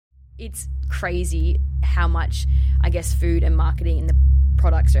It's crazy how much, I guess, food and marketing and the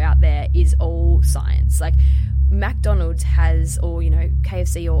products are out there is all science. Like McDonald's has, or, you know,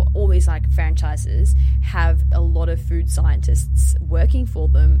 KFC or all these like franchises have a lot of food scientists working for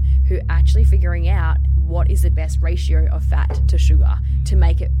them who are actually figuring out what is the best ratio of fat to sugar to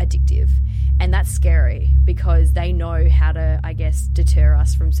make it addictive. And that's scary because they know how to, I guess, deter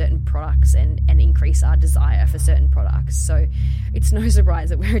us from certain products and increase our desire for certain products. So it's no surprise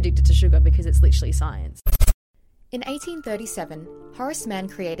that we're addicted to sugar because it's literally science. In 1837, Horace Mann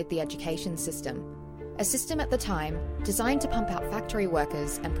created the education system, a system at the time designed to pump out factory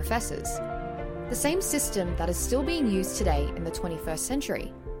workers and professors. The same system that is still being used today in the 21st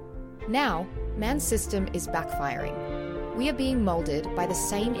century. Now, Mann's system is backfiring. We are being moulded by the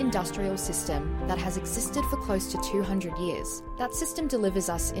same industrial system that has existed for close to 200 years. That system delivers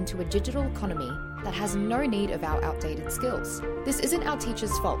us into a digital economy that has no need of our outdated skills. This isn't our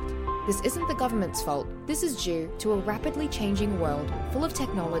teachers' fault. This isn't the government's fault. This is due to a rapidly changing world full of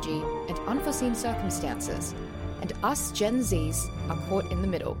technology and unforeseen circumstances. And us Gen Zs are caught in the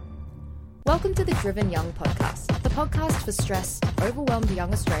middle. Welcome to the Driven Young Podcast, the podcast for stressed, overwhelmed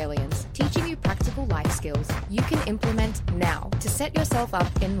young Australians, teaching you practical life skills you can implement now to set yourself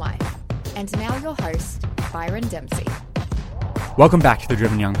up in life. And now your host, Byron Dempsey. Welcome back to the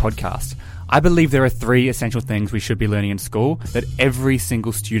Driven Young Podcast. I believe there are 3 essential things we should be learning in school that every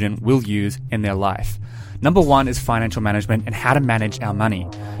single student will use in their life. Number 1 is financial management and how to manage our money.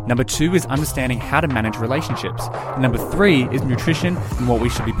 Number 2 is understanding how to manage relationships. And number 3 is nutrition and what we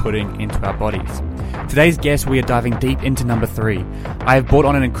should be putting into our bodies. Today's guest, we are diving deep into number 3. I have brought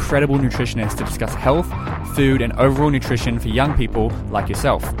on an incredible nutritionist to discuss health, food, and overall nutrition for young people like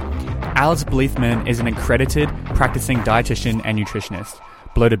yourself. Alice Bleethman is an accredited practicing dietitian and nutritionist.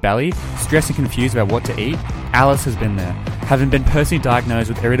 Bloated belly, stressed and confused about what to eat? Alice has been there. Having been personally diagnosed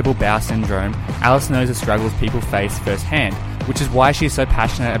with irritable bowel syndrome, Alice knows the struggles people face firsthand, which is why she is so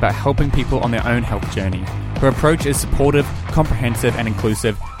passionate about helping people on their own health journey. Her approach is supportive, comprehensive, and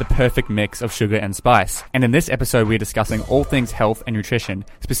inclusive, the perfect mix of sugar and spice. And in this episode, we are discussing all things health and nutrition,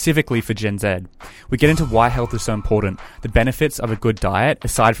 specifically for Gen Z. We get into why health is so important, the benefits of a good diet,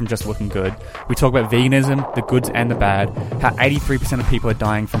 aside from just looking good. We talk about veganism, the goods and the bad, how 83% of people are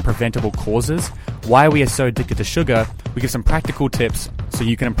dying from preventable causes, why we are so addicted to sugar. We give some practical tips so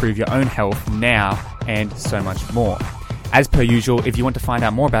you can improve your own health now, and so much more. As per usual, if you want to find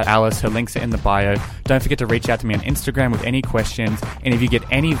out more about Alice, her links are in the bio. Don't forget to reach out to me on Instagram with any questions. And if you get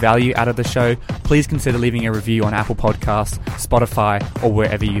any value out of the show, please consider leaving a review on Apple Podcasts, Spotify, or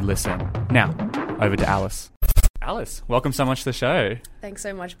wherever you listen. Now, over to Alice. Alice, welcome so much to the show. Thanks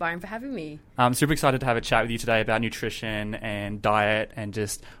so much, Byron, for having me. I'm super excited to have a chat with you today about nutrition and diet and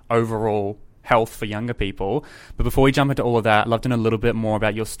just overall health for younger people. But before we jump into all of that, I'd love to know a little bit more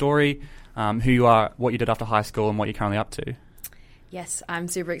about your story, who you are, what you did after high school, and what you're currently up to. Yes, I'm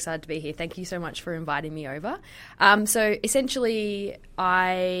super excited to be here. Thank you so much for inviting me over. So essentially,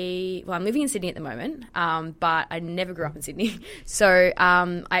 I'm living in Sydney at the moment, but I never grew up in Sydney. So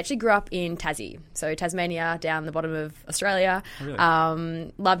I actually grew up in Tassie, so Tasmania, down the bottom of Australia. Oh,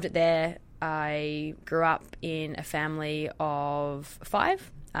 really? Loved it there. I grew up in a family of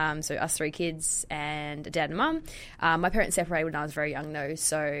 5. So us 3 kids and a dad and mum. My parents separated when I was very young though,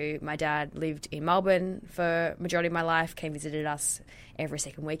 so my dad lived in Melbourne for majority of my life, came visited us every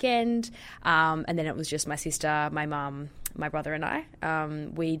second weekend, and then it was just my sister, my mum, my brother and I.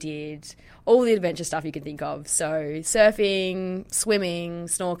 We did all the adventure stuff you can think of, so surfing, swimming,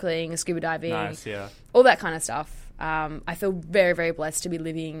 snorkeling, scuba diving, Nice, yeah. all that kind of stuff. I feel very, very blessed to be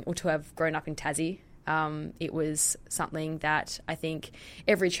living or to have grown up in Tassie. It was something that I think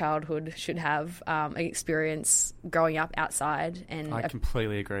every childhood should have an experience growing up outside. And I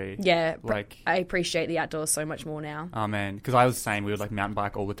completely agree. Yeah, I appreciate the outdoors so much more now. Oh, man, because I was the same. We would like mountain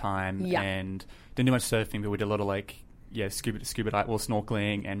bike all the time, Yeah. and didn't do much surfing, but we did a lot of scuba dive,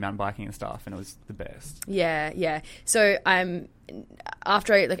 snorkeling and mountain biking and stuff, and it was the best. Yeah. So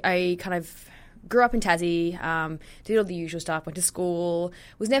after I kind of grew up in Tassie, did all the usual stuff, went to school,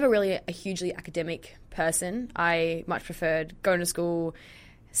 was never really a hugely academic person. I much preferred going to school,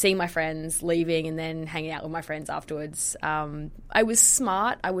 seeing my friends, leaving, and then hanging out with my friends afterwards. I was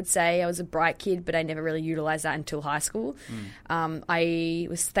smart, I would say. I was a bright kid, but I never really utilised that until high school. I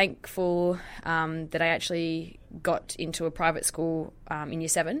was thankful that I actually got into a private school in Year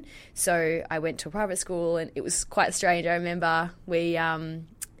 7. So I went to a private school, and it was quite strange. I remember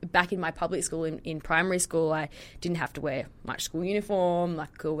back in my public school, in primary school, I didn't have to wear much school uniform. I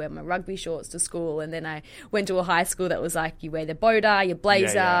could wear my rugby shorts to school. And then I went to a high school that was like, you wear the bow tie, your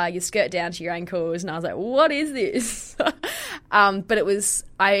blazer, your skirt down to your ankles. And I was like, what is this? But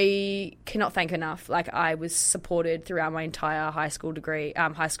I cannot thank enough. Like, I was supported throughout my entire high school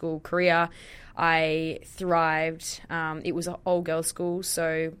career. I thrived. It was an all-girls school,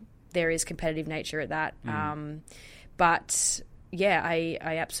 so there is competitive nature at that. But yeah, I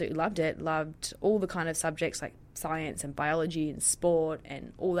absolutely loved it. Loved all the kind of subjects like science and biology and sport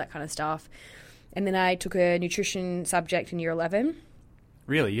and all that kind of stuff. And then I took a nutrition subject in year 11.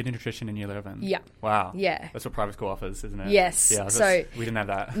 Really? You did nutrition in year 11? Yeah. Wow. Yeah. That's what private school offers, isn't it? Yes. Yeah, so we didn't have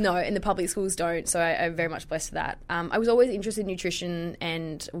that. No, and the public schools don't, so I'm very much blessed for that. I was always interested in nutrition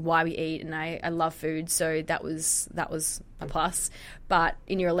and why we eat, and I love food, so that was a plus. But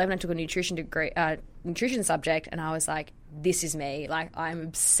in year 11, I took a nutrition subject, and I was like, this is me. Like, I'm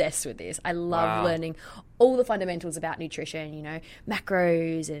obsessed with this. I love learning all the fundamentals about nutrition, you know,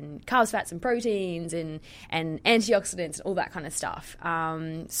 macros and carbs, fats and proteins and antioxidants and all that kind of stuff.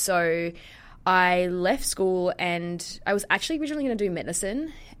 So I left school and I was actually originally going to do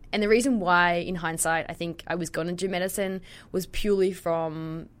medicine. And the reason why, in hindsight, I think I was going to do medicine was purely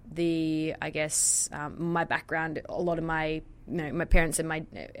from my background. A lot of my parents and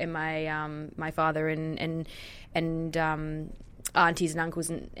my father and aunties and uncles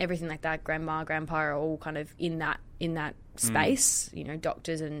and everything like that, grandma, grandpa, are all kind of in that space, you know,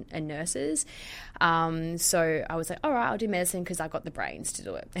 doctors and nurses. So I was like, all right, I'll do medicine because I've got the brains to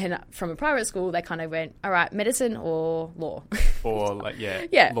do it. And from a private school, they kind of went, all right, medicine or law. Or law,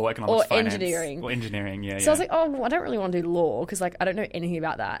 economics, or finance. Engineering. Or engineering, yeah. So I was like, oh, well, I don't really want to do law because, like, I don't know anything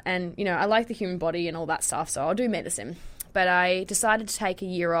about that. And, you know, I like the human body and all that stuff, so I'll do medicine. But I decided to take a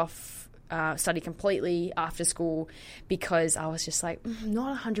year off, study completely after school because I was just like,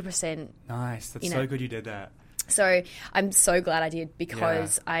 not 100%. Nice. That's so good you did that. So I'm so glad I did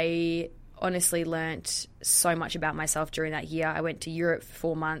because I honestly learnt so much about myself during that year. I went to Europe for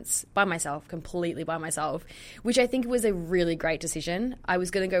 4 months by myself, completely by myself, which I think was a really great decision. I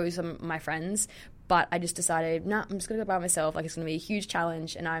was going to go with some of my friends, but I just decided, I'm just going to go by myself. Like, it's going to be a huge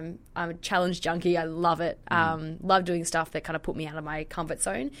challenge, and I'm a challenge junkie. I love it. Love doing stuff that kind of put me out of my comfort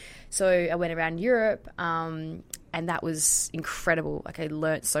zone. So I went around Europe, and that was incredible. Like, I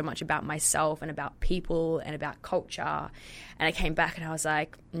learnt so much about myself and about people and about culture. And I came back and I was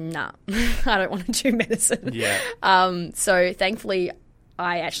like, nah, I don't want to do medicine. Yeah. So thankfully,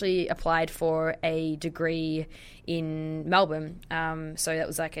 I actually applied for a degree in Melbourne. So that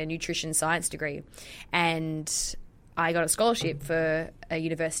was like a nutrition science degree. And I got a scholarship for a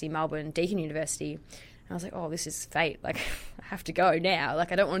university in Melbourne, Deakin University. And I was like, oh, this is fate. Like, I have to go now.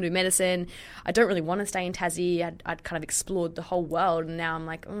 Like, I don't want to do medicine. I don't really want to stay in Tassie. I'd kind of explored the whole world. And now I'm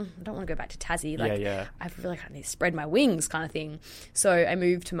like, I don't want to go back to Tassie. Like, I feel like I need to spread my wings kind of thing. So I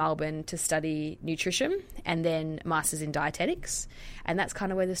moved to Melbourne to study nutrition and then masters in dietetics. And that's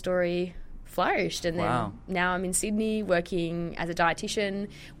kind of where the story flourished. And then now I'm in Sydney working as a dietitian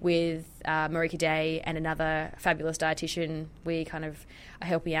with Marika Day and another fabulous dietitian. We kind of are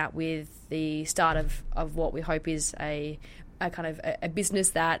helping out with the start of what we hope is a kind of a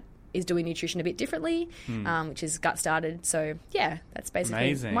business that is doing nutrition a bit differently, which is Gut Started. So yeah, that's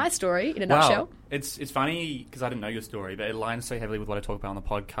basically my story in a nutshell. It's funny because I didn't know your story, but it aligns so heavily with what I talk about on the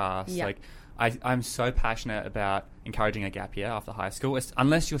podcast. Yep. Like, I'm so passionate about encouraging a gap year after high school,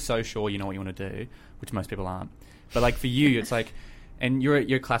 unless you're so sure you know what you want to do, which most people aren't. But like for you, it's like, and you're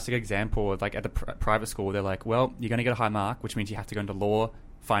a classic example of like at the private school, they're like, well, you're going to get a high mark, which means you have to go into law,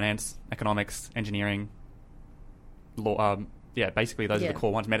 finance, economics, engineering, law. Basically those are the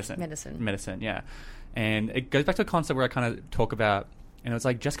core ones. Medicine, yeah. And it goes back to a concept where I kind of talk about, and it's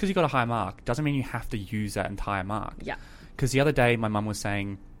like, just because you got a high mark doesn't mean you have to use that entire mark. Yeah. Because the other day, my mum was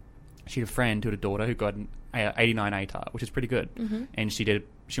saying she had a friend who had a daughter who got an 89 ATAR, which is pretty good. Mm-hmm. And she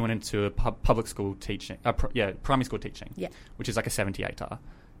went into a public school teaching, primary school teaching, which is like a 70 ATAR.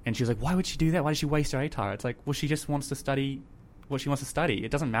 And she was like, why would she do that? Why did she waste her ATAR? It's like, well, she just wants to study what she wants to study.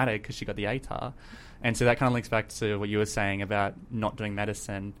 It doesn't matter because she got the ATAR. And so that kind of links back to what you were saying about not doing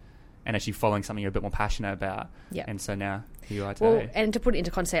medicine and actually following something you're a bit more passionate about. Yeah. And so now here you are today. Well, and to put it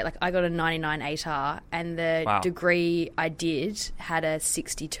into context, like I got a 99 ATAR and the degree I did had a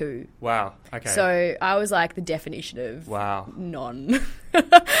 62. Wow. Okay. So I was like the definition of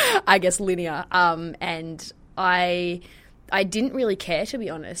I guess linear. And I didn't really care, to be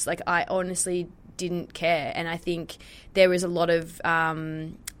honest. Like I honestly didn't care. And I think there was a lot of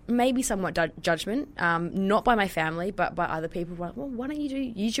maybe somewhat judgment, not by my family, but by other people. Like, well, why don't you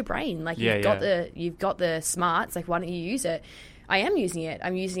use your brain? Like you've got the smarts. Like, why don't you use it? I am using it.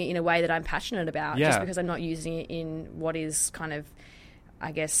 I'm using it in a way that I'm passionate about. Just because I'm not using it in what is kind of,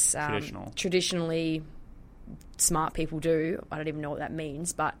 I guess, traditionally smart people do. I don't even know what that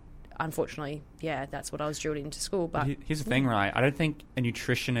means, but unfortunately, yeah, that's what I was drilled into school. But here's the thing, right? I don't think a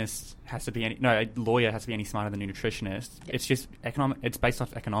nutritionist has to be a lawyer has to be any smarter than a nutritionist. Yeah. It's just it's based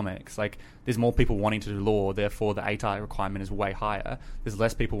off economics. Like, there's more people wanting to do law, therefore the ATAR requirement is way higher. There's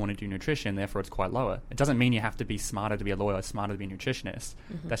less people wanting to do nutrition, therefore it's quite lower. It doesn't mean you have to be smarter to be a lawyer or smarter to be a nutritionist.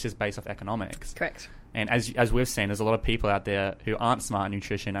 That's just based off economics. Correct. And as we've seen, there's a lot of people out there who aren't smart in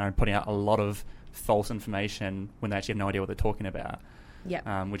nutrition and are putting out a lot of false information when they actually have no idea what they're talking about.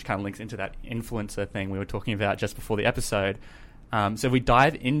 Yeah. Which kind of links into that influencer thing we were talking about just before the episode. So if we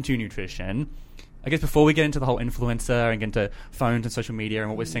dive into nutrition, I guess before we get into the whole influencer and get into phones and social media and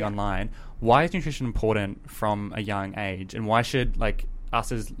what we're seeing online, why is nutrition important from a young age? And why should, like,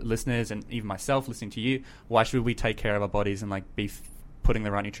 us as listeners and even myself listening to you, why should we take care of our bodies and, like, be putting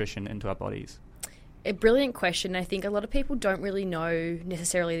the right nutrition into our bodies? A brilliant question. I think a lot of people don't really know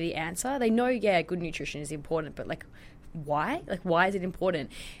necessarily the answer. They know, yeah, good nutrition is important, but, like, why? Like, why is it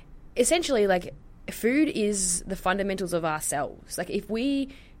important? Essentially, like, food is the fundamentals of ourselves. Like, if we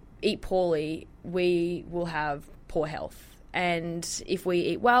eat poorly, we will have poor health. And if we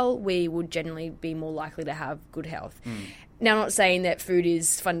eat well, we would generally be more likely to have good health. Now, I'm not saying that food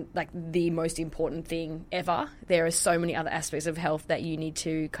is the most important thing ever. There are so many other aspects of health that you need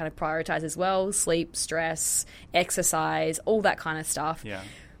to kind of prioritize as well. Sleep, stress, exercise, all that kind of stuff. Yeah.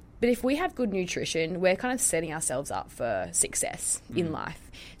 But if we have good nutrition, we're kind of setting ourselves up for success in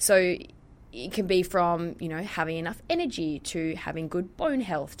life. So it can be from, having enough energy to having good bone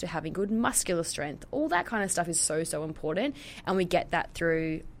health to having good muscular strength. All that kind of stuff is so, so important. And we get that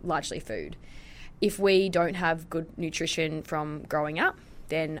through largely food. If we don't have good nutrition from growing up,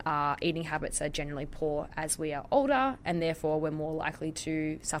 then our eating habits are generally poor as we are older, and therefore we're more likely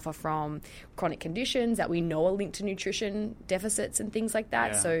to suffer from chronic conditions that we know are linked to nutrition deficits and things like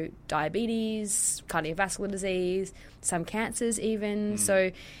that. Yeah. So diabetes, cardiovascular disease, some cancers even.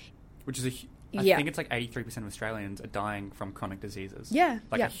 So, which is I think it's like 83% of Australians are dying from chronic diseases. Yeah.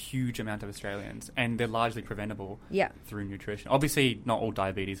 A huge amount of Australians. And they're largely preventable through nutrition. Obviously, not all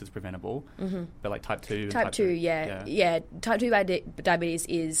diabetes is preventable, but like type 2. Type 2, yeah. Type 2 diabetes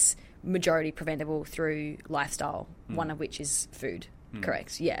is majority preventable through lifestyle, one of which is food.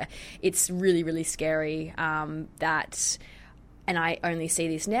 Correct, yeah. It's really, really scary that... And I only see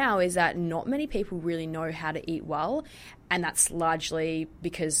this now, is that not many people really know how to eat well. And that's largely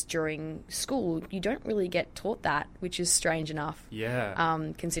because during school, you don't really get taught that, which is strange enough.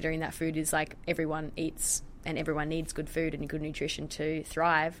 Yeah. Considering that food is like everyone eats and everyone needs good food and good nutrition to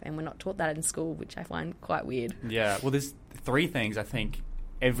thrive. And we're not taught that in school, which I find quite weird. Yeah. Well, there's 3 things I think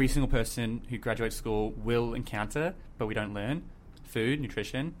every single person who graduates school will encounter, but we don't learn. Food,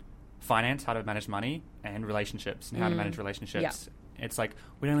 nutrition, finance, how to manage money, and relationships and how to manage relationships. Yeah. It's like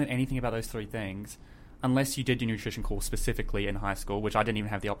we don't learn anything about those 3 things unless you did your nutrition course specifically in high school, which I didn't even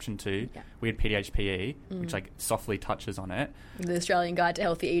have the option to. Yeah. We had PDHPE, which like softly touches on it. The Australian Guide to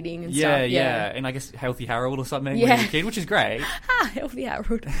Healthy Eating and stuff. Yeah. And I guess Healthy Harold or something when you were a kid, which is great. Healthy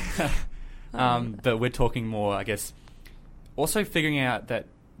Harold. But we're talking more, I guess, also figuring out that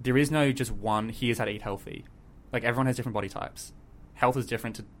there is no just one, here's how to eat healthy. Like, everyone has different body types. Health is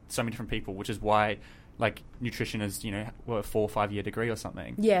different to so many different people, which is why, like, nutrition is, a 4 or 5 year degree or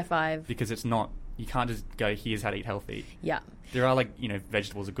something. Yeah, 5. Because it's not, you can't just go, here's how to eat healthy. Yeah. There are, like,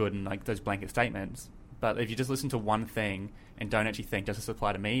 vegetables are good and, like, those blanket statements. But if you just listen to one thing and don't actually think, does this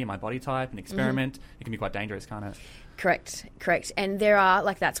apply to me and my body type and experiment, it can be quite dangerous, can't it? Correct. And there are,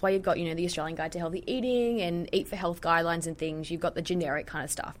 like, that's why you've got, the Australian Guide to Healthy Eating and Eat for Health guidelines and things. You've got the generic kind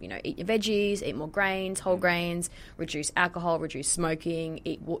of stuff, eat your veggies, eat more grains, whole grains, reduce alcohol, reduce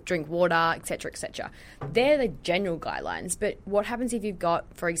smoking, drink water, etc., etc. They're the general guidelines. But what happens if you've got,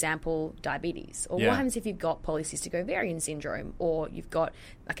 for example, diabetes? Or what happens if you've got polycystic ovarian syndrome? Or you've got,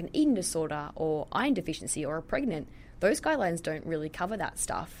 like, an eating disorder or iron deficiency or are pregnant? Those guidelines don't really cover that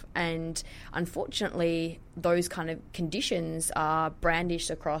stuff. And unfortunately, those kind of conditions are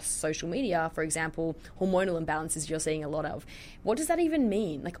brandished across social media. For example, hormonal imbalances you're seeing a lot of. What does that even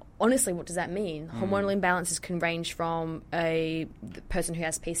mean? Like, honestly, what does that mean? Hormonal imbalances can range from a person who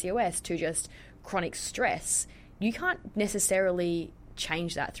has PCOS to just chronic stress. You can't necessarily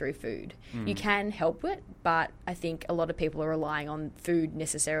change that through food. You can help it, but I think a lot of people are relying on food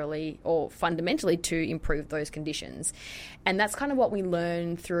necessarily or fundamentally to improve those conditions. And that's kind of what we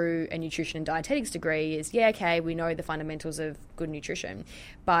learn through a nutrition and dietetics degree is, we know the fundamentals of good nutrition,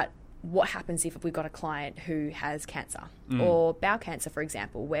 but what happens if we've got a client who has cancer or bowel cancer, for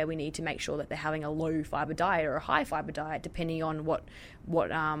example, where we need to make sure that they're having a low fiber diet or a high fiber diet, depending on what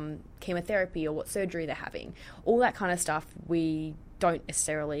chemotherapy or what surgery they're having. All that kind of stuff we don't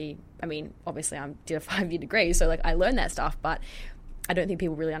necessarily, obviously I did a 5-year degree, so like I learned that stuff, but I don't think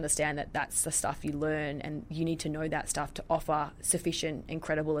people really understand that that's the stuff you learn, and you need to know that stuff to offer sufficient and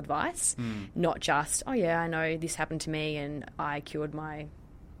credible advice, not just, oh yeah, I know this happened to me and I cured my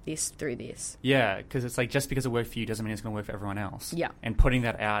this through this. Yeah, because it's like, just because it worked for you doesn't mean it's going to work for everyone else. Yeah. And putting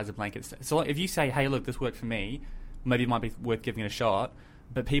that out as a blanket. So if you say, hey, look, this worked for me, maybe it might be worth giving it a shot,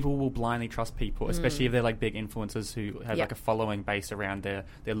 but people will blindly trust people, especially if they're like big influencers who have like a following based around their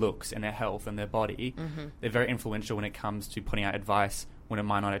looks and their health and their body. They're very influential when it comes to putting out advice when it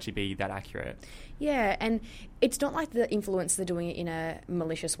might not actually be that accurate. Yeah, and it's not like the influencers are doing it in a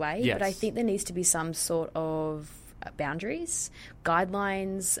malicious way, Yes. but I think there needs to be some sort of boundaries,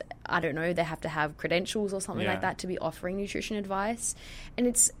 guidelines. I don't know, they have to have credentials or something like that to be offering nutrition advice. And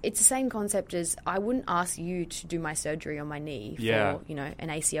it's the same concept as, I wouldn't ask you to do my surgery on my knee for an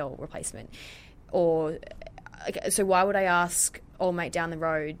ACL replacement, or so why would I ask old mate down the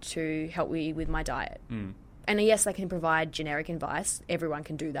road to help me with my diet? And yes, they can provide generic advice. Everyone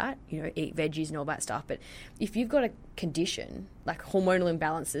can do that, eat veggies and all that stuff. But if you've got a condition like hormonal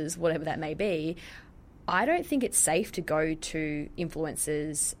imbalances, whatever that may be, I don't think it's safe to go to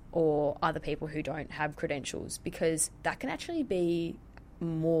influencers or other people who don't have credentials, because that can actually be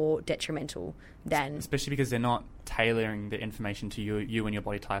more detrimental than... Especially because they're not tailoring the information to you and your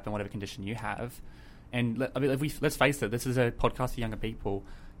body type and whatever condition you have. And let's face it, this is a podcast for younger people.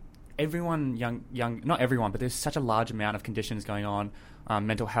 Everyone, not everyone, but there's such a large amount of conditions going on,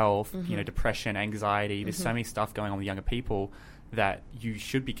 mental health, depression, anxiety. There's so many stuff going on with younger people that you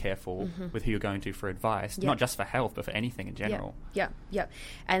should be careful with who you're going to for advice, not just for health, but for anything in general. Yeah.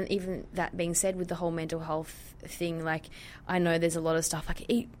 And even that being said, with the whole mental health thing, like, I know there's a lot of stuff like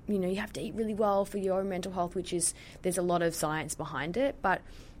eat, you have to eat really well for your own mental health, there's a lot of science behind it. But,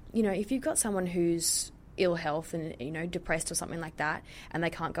 if you've got someone who's ill health and depressed or something like that, and they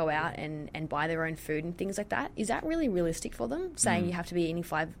can't go out and buy their own food and things like that, is that really realistic for them, saying you have to be eating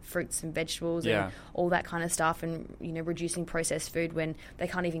 5 fruits and vegetables and all that kind of stuff, and reducing processed food when they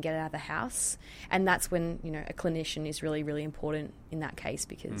can't even get it out of the house? And that's when a clinician is really, really important in that case,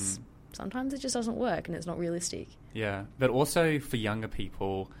 because sometimes it just doesn't work and it's not realistic. Yeah, but also for younger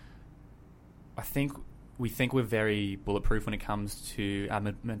people, I think we think we're very bulletproof when it comes to our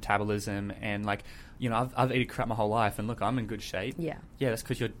metabolism, and I've eaten crap my whole life, and look, I'm in good shape. Yeah, that's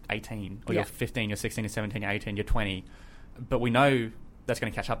because you're 18 or you're 15, you're 16, you're 17, you're 18, you're 20. But we know that's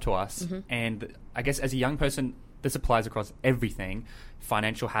going to catch up to us. And I guess as a young person, this applies across everything: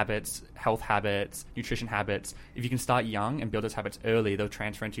 financial habits, health habits, nutrition habits. If you can start young and build those habits early, they'll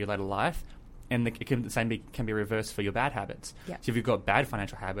transfer into your later life. And the same can be reversed for your bad habits. So if you've got bad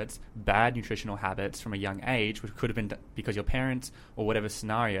financial habits, bad nutritional habits from a young age, which could have been because your parents or whatever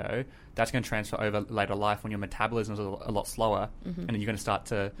scenario, that's going to transfer over later life when your metabolism is a lot slower, and then you're going to start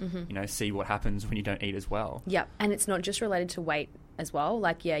to see what happens when you don't eat as well. Yeah, and it's not just related to weight as well.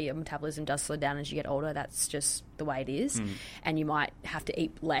 Like, your metabolism does slow down as you get older. That's just the way it is. And you might have to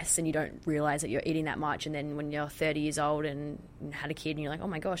eat less and you don't realise that you're eating that much. And then when you're 30 years old and had a kid and you're like, oh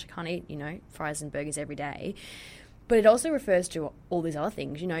my gosh, I can't eat, fries and burgers every day. But it also refers to all these other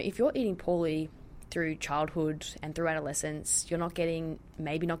things. If you're eating poorly through childhood and through adolescence, you're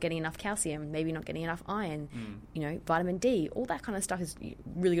maybe not getting enough calcium, maybe not getting enough iron, vitamin D. All that kind of stuff is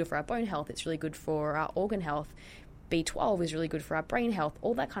really good for our bone health. It's really good for our organ health. B12 is really good for our brain health,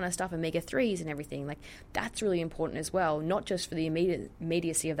 all that kind of stuff, omega-3s and everything. Like, that's really important as well, not just for the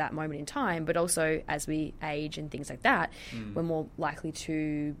immediacy of that moment in time, but also as we age and things like that, we're more likely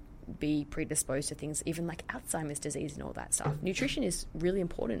to be predisposed to things even like Alzheimer's disease and all that stuff. Nutrition is really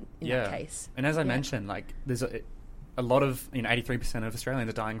important in that case. And as I mentioned, like, there's a lot of 83% of Australians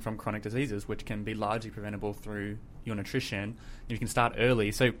are dying from chronic diseases, which can be largely preventable through your nutrition. You can start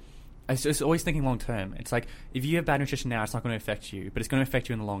early. So it's just always thinking long term. It's like, if you have bad nutrition now, it's not going to affect you, but it's going to affect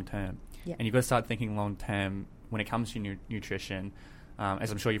you in the long term. And you've got to start thinking long term when it comes to nutrition.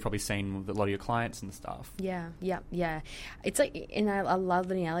 As I'm sure you've probably seen with a lot of your clients and stuff. Yeah. It's like, and I love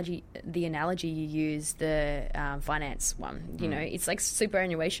the analogy you use, the finance one. It's like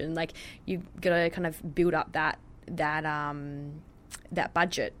superannuation. Like, you've got to kind of build up that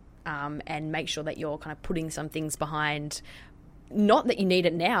budget and make sure that you're kind of putting some things behind. Not that you need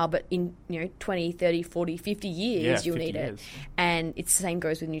it now, but in 20, 30, 40, 50 years you'll need it. And it's the same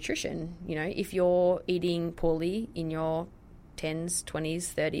goes with nutrition. If you're eating poorly in your 10s,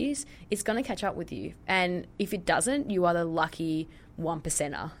 20s, 30s, it's going to catch up with you. And if it doesn't, you are the lucky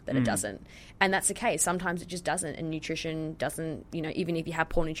 1%er that it doesn't. And that's the case. Sometimes it just doesn't. And nutrition doesn't, even if you have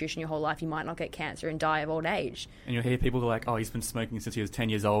poor nutrition your whole life, you might not get cancer and die of old age. And you'll hear people go like, oh, he's been smoking since he was 10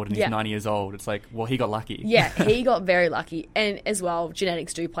 years old and he's 90 years old. It's like, well, he got lucky. Yeah, he got very lucky. And as well,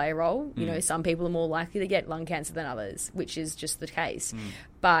 genetics do play a role. Some people are more likely to get lung cancer than others, which is just the case.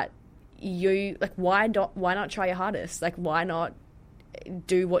 But why not try your hardest? Like, why not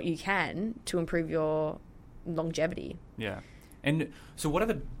do what you can to improve your longevity? Yeah. And so what are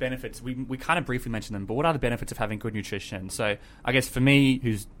the benefits? We kind of briefly mentioned them, but what are the benefits of having good nutrition? So I guess for me,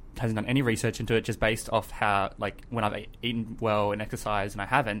 who hasn't done any research into it, just based off how, like, when I've eaten well and exercised and I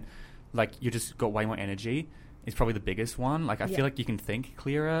haven't, like, you just got way more energy is probably the biggest one. Like, I feel like you can think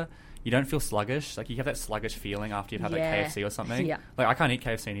clearer. You don't feel sluggish. Like, you have that sluggish feeling after you've had like KFC or something. Yeah. Like, I can't eat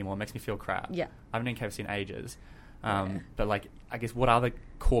KFC anymore. It makes me feel crap. Yeah. I haven't eaten KFC in ages. But, like, I guess what are the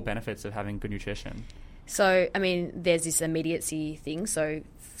core benefits of having good nutrition? So, I mean, there's this immediacy thing. So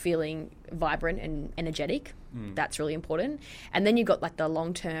feeling vibrant and energetic, that's really important. And then you've got like the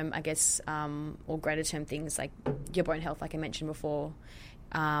long-term, I guess, or greater term things like your bone health, like I mentioned before,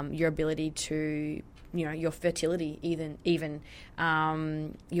 your ability to, your fertility, even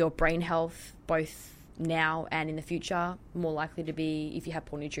your brain health, both now and in the future, more likely to be, if you have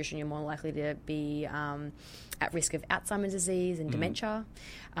poor nutrition, you're more likely to be at risk of Alzheimer's disease and dementia.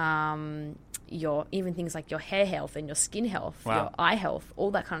 Your even things like your hair health and your skin health, your eye health,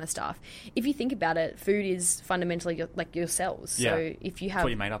 all that kind of stuff. If you think about it, food is fundamentally your cells. Yeah. So if you have what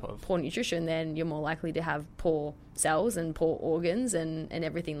you're made up of. Poor nutrition, then you're more likely to have poor cells and poor organs and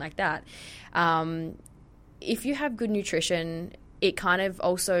everything like that. If you have good nutrition, it kind of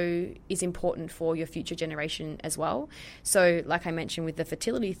also is important for your future generation as well. So like I mentioned with the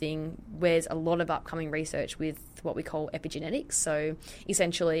fertility thing, there's a lot of upcoming research with what we call epigenetics. So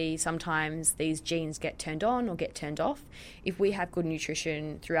essentially sometimes these genes get turned on or get turned off. If we have good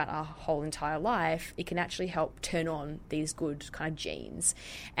nutrition throughout our whole entire life, it can actually help turn on these good kind of genes.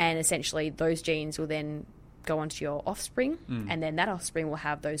 And essentially those genes will then go onto your offspring, and then that offspring will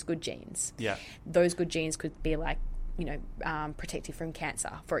have those good genes. Yeah. Those good genes could be like, protective from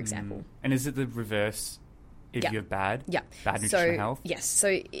cancer, for example. And is it the reverse if you have bad nutritional health? Yes.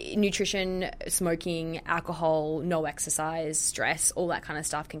 So nutrition, smoking, alcohol, no exercise, stress, all that kind of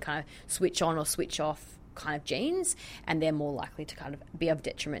stuff can kind of switch on or switch off kind of genes, and they're more likely to kind of be of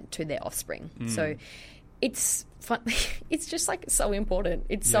detriment to their offspring. So it's fun. It's just like so important.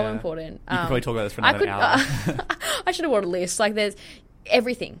 It's so important. You could probably talk about this for another hour. I should have brought a list. Like there's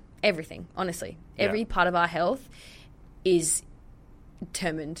everything, honestly. Every part of our health is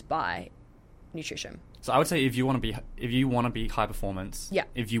determined by nutrition. So I would say if you want to be high performance,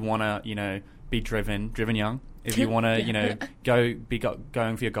 if you want to, be driven young, if you want to,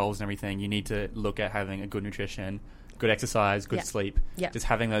 going for your goals and everything, you need to look at having a good nutrition, good exercise, good sleep, just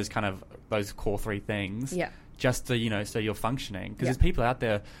having those core three things, just to, so you're functioning. Because there's people out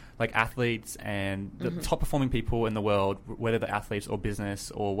there like athletes and the top performing people in the world, whether they're athletes or business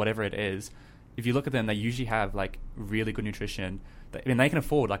or whatever it is, if you look at them, they usually have like really good nutrition. And they can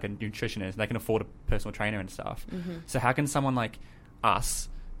afford like a nutritionist, they can afford a personal trainer and stuff. So how can someone like us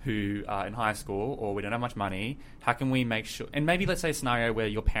who are in high school or we don't have much money, how can we make sure, and maybe let's say a scenario where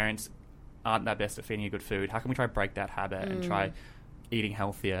your parents aren't that best at feeding you good food, how can we try to break that habit and try eating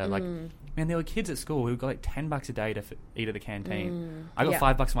healthier? Like, man, there were kids at school who got like $10 a day to eat at the canteen. I got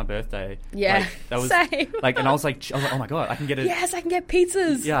 $5 for my birthday. Yeah, like, that was same. Like, and I was like, oh my god, I can get a I can get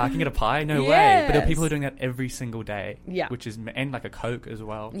pizzas. Yeah, I can get a pie. No way. But there are people who are doing that every single day. Yeah, which is, and like a Coke as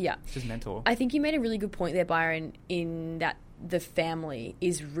well. Yeah, it's just mental. I think you made a really good point there, Byron, in that the family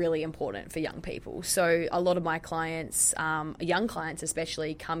is really important for young people. So a lot of my clients, young clients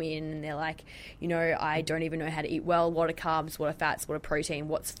especially, come in and they're like, I don't even know how to eat well. What are carbs? What are fats? What are protein?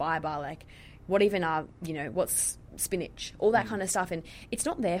 What's fiber? Like, what even are, what's spinach? All that kind of stuff. And it's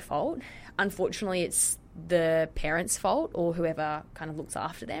not their fault. Unfortunately, it's the parents' fault or whoever kind of looks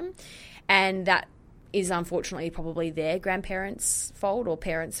after them. And that is unfortunately probably their grandparents' fault or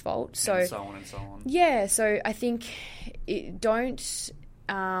parents' fault. So and so on and so on. Yeah, so I think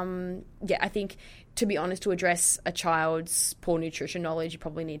I think, to be honest, to address a child's poor nutrition knowledge, you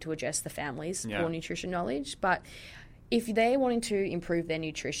probably need to address the family's poor nutrition knowledge. But if they're wanting to improve their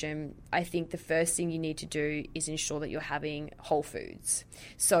nutrition, I think the first thing you need to do is ensure that you're having whole foods.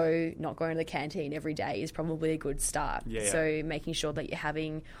 So not going to the canteen every day is probably a good start. So making sure that you're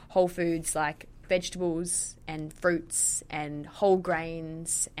having whole foods like vegetables and fruits and whole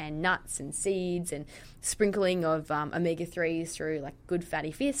grains and nuts and seeds and sprinkling of omega-3s through like good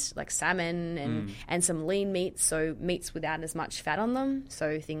fatty fish like salmon and some lean meats, so meats without as much fat on them.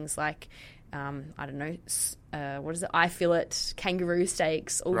 So things like, I don't know, what is it? Eye fillet, kangaroo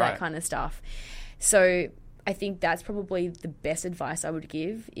steaks, all that kind of stuff. So I think that's probably the best advice I would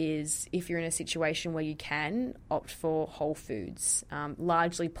give is if you're in a situation where you can opt for whole foods,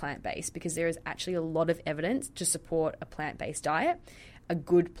 largely plant-based, because there is actually a lot of evidence to support a plant-based diet, a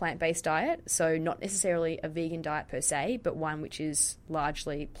good plant-based diet. So not necessarily a vegan diet per se, but one which is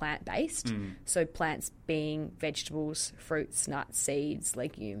largely plant-based. So plants being vegetables, fruits, nuts, seeds,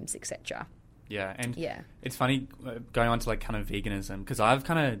 legumes, etc. Yeah, and it's funny going on to like kind of veganism, because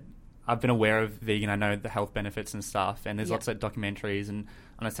I've been aware of vegan. I know the health benefits and stuff, and there's lots of documentaries and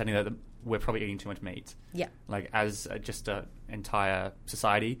understanding that we're probably eating too much meat. Yeah. Like as just an entire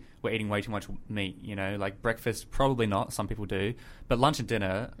society, we're eating way too much meat, you know, like breakfast, probably not. Some people do. But lunch and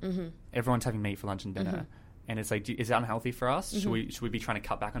dinner, everyone's having meat for lunch and dinner. And it's like, is that unhealthy for us? Should we be trying to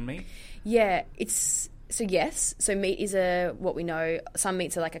cut back on meat? Yeah, so yes. So meat is what we know, some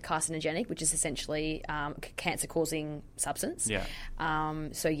meats are like a carcinogenic, which is essentially cancer-causing substance. Yeah.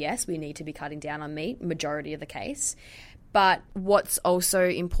 So yes, we need to be cutting down on meat, majority of the case. But what's also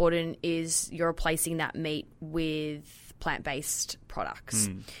important is you're replacing that meat with plant-based products.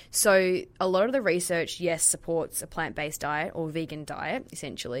 So a lot of the research, yes, supports a plant-based diet or vegan diet,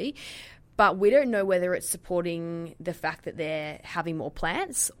 essentially. But we don't know whether it's supporting the fact that they're having more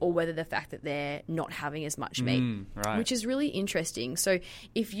plants or whether the fact that they're not having as much meat, which is really interesting. So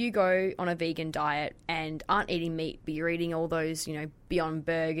if you go on a vegan diet and aren't eating meat, but you're eating all those, you know, Beyond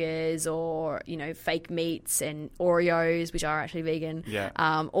Burgers or, you know, fake meats and Oreos, which are actually vegan,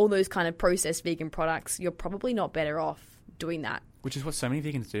 all those kind of processed vegan products, you're probably not better off doing that. Which is what so many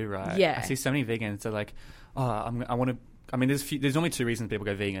vegans do, right? Yeah. I see so many vegans, they're like, I mean, there's only two reasons people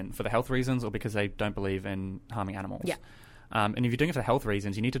go vegan: for the health reasons or because they don't believe in harming animals. Yeah. And if you're doing it for the health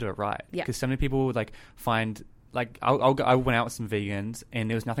reasons, you need to do it right. Yeah. Because so many people would like find like I went out with some vegans and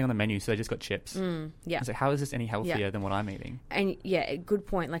there was nothing on the menu, so they just got chips. Yeah. I was like, how is this any healthier than what I'm eating? And yeah, good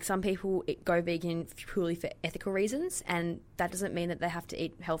point. Like some people go vegan purely for ethical reasons, and that doesn't mean that they have to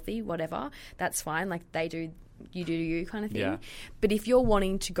eat healthy. Whatever, that's fine. Like they do. You do you kind of thing. Yeah. But if you're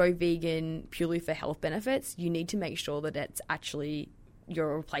wanting to go vegan purely for health benefits, you need to make sure that it's actually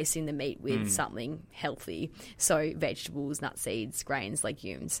you're replacing the meat with something healthy. So vegetables, nuts, seeds, grains,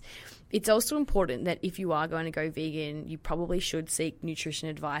 legumes. It's also important that if you are going to go vegan, you probably should seek nutrition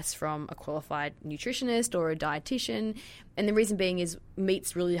advice from a qualified nutritionist or a dietitian. And the reason being is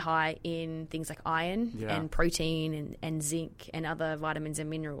meat's really high in things like iron and protein and zinc and other vitamins and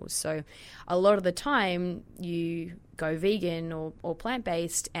minerals. So a lot of the time you go vegan or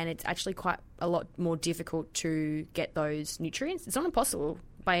plant-based and it's actually quite a lot more difficult to get those nutrients. It's not impossible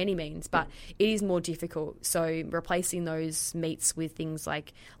by any means, but it is more difficult. So replacing those meats with things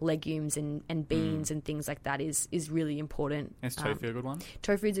like legumes and beans and things like that is really important. Is tofu a good one?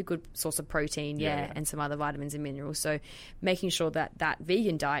 Tofu is a good source of protein, and some other vitamins and minerals. So making sure that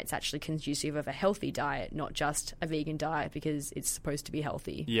vegan diet is actually conducive of a healthy diet, not just a vegan diet because it's supposed to be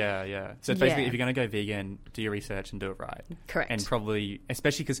healthy. Yeah, yeah. So basically, if you're going to go vegan, do your research and do it right. Correct. And probably,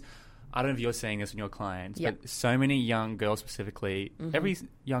 especially because I don't know if you're seeing this in your clients, but so many young girls specifically, every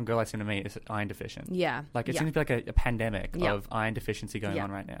young girl I seem to meet is iron deficient. Yeah. Like it seems to be like a pandemic of iron deficiency going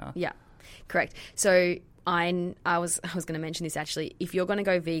on right now. Yeah, correct. So I was going to mention this actually. If you're going to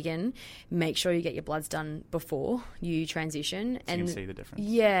go vegan, make sure you get your bloods done before you transition. So you can see the difference.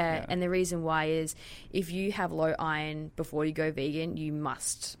 Yeah, and the reason why is if you have low iron before you go vegan, you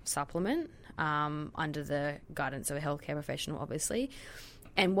must supplement under the guidance of a healthcare professional, obviously.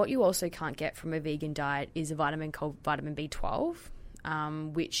 And what you also can't get from a vegan diet is a vitamin called vitamin B12,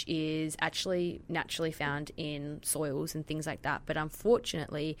 which is actually naturally found in soils and things like that. But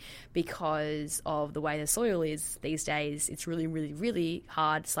unfortunately, because of the way the soil is these days, it's really, really, really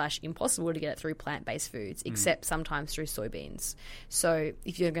hard / impossible to get it through plant-based foods, except sometimes through soybeans. So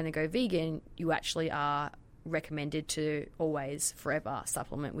if you're going to go vegan, you actually are recommended to always, forever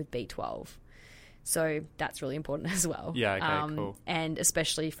supplement with B12. So that's really important as well. Yeah, okay, cool. And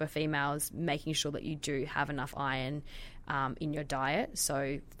especially for females, making sure that you do have enough iron in your diet.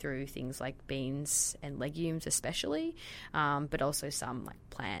 So through things like beans and legumes especially, but also some like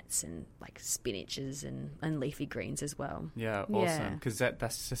plants and like spinaches and leafy greens as well. Yeah, awesome. Because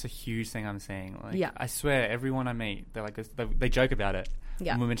that's just a huge thing I'm seeing. Like, I swear, everyone I meet, they're like they joke about it.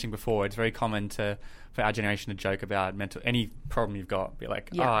 Yeah. We were mentioning before, it's very common for our generation to joke about any problem you've got. Be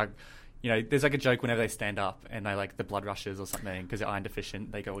like, there's like a joke whenever they stand up and they like the blood rushes or something because they're iron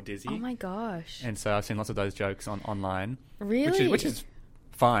deficient, they go all dizzy. Oh my gosh. And so I've seen lots of those jokes online. Really? Which is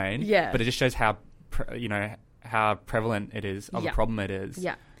fine. Yeah. But it just shows how prevalent it is of a problem it is.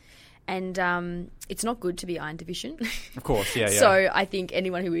 Yeah. And it's not good to be iron deficient. Of course, yeah. So I think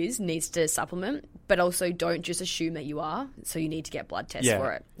anyone who is needs to supplement, but also don't just assume that you are. So you need to get blood tests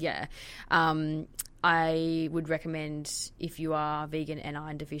for it. Yeah. I would recommend, if you are vegan and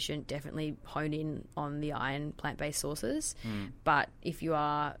iron deficient, definitely hone in on the iron plant-based sources. But if you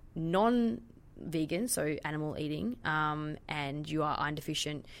are non-vegan, so animal eating, and you are iron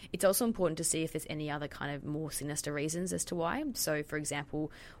deficient, it's also important to see if there's any other kind of more sinister reasons as to why. So, for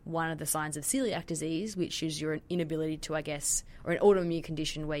example, one of the signs of celiac disease, which is your inability to, I guess, or an autoimmune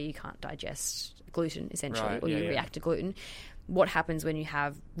condition where you can't digest gluten, essentially, or you react to gluten. What happens when you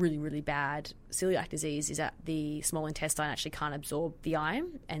have really, really bad celiac disease is that the small intestine actually can't absorb the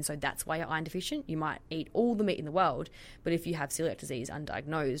iron, and so that's why you're iron deficient. You might eat all the meat in the world, but if you have celiac disease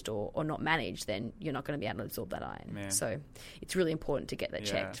undiagnosed or not managed, then you're not going to be able to absorb that iron. Man. So it's really important to get that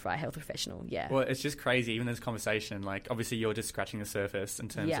checked by a health professional. Yeah. Well, it's just crazy. Even this conversation, like obviously you're just scratching the surface in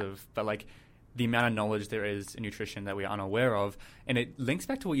terms of, but like the amount of knowledge there is in nutrition that we're unaware of, and it links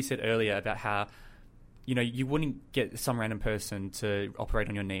back to what you said earlier about how, you wouldn't get some random person to operate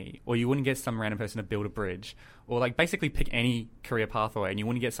on your knee, or you wouldn't get some random person to build a bridge, or like basically pick any career pathway, and you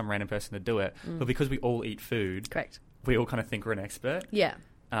wouldn't get some random person to do it. But because we all eat food, correct, we all kind of think we're an expert. Yeah.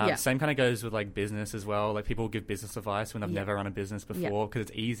 Same kind of goes with like business as well. Like people give business advice when they've never run a business before because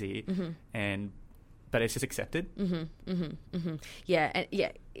it's easy, but it's just accepted. Yeah, and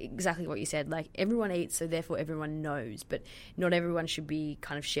exactly what you said. Like everyone eats, so therefore everyone knows, but not everyone should be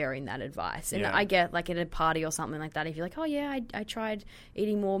kind of sharing that advice. And I get like at a party or something like that, if you're like, oh yeah, I tried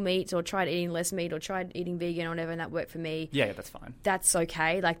eating more meat, or tried eating less meat, or tried eating vegan or whatever, and that worked for me. Yeah, that's fine. That's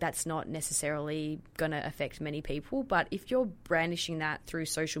okay. Like that's not necessarily going to affect many people. But if you're brandishing that through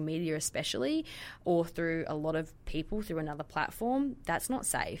social media especially, or through a lot of people through another platform, that's not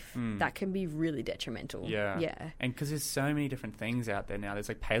safe. That can be really detrimental. Yeah. And because there's so many different things out there now. There's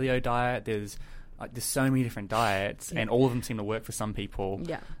like paleo diet, there's so many different diets, and all of them seem to work for some people.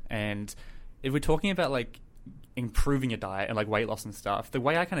 Yeah. And if we're talking about like improving your diet and like weight loss and stuff, the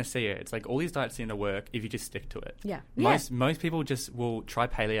way I kind of see it, it's like all these diets seem to work if you just stick to it. Yeah. Most people just will try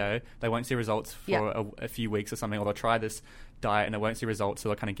paleo, they won't see results for a few weeks or something, or they'll try this diet and they won't see results, so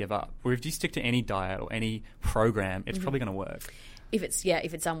they'll kind of give up. Or if you stick to any diet or any program, it's probably going to work. If it's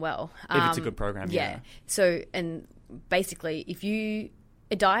done well. If it's a good program, So, and basically,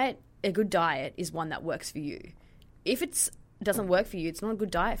 a good diet is one that works for you. If it doesn't work for you, it's not a good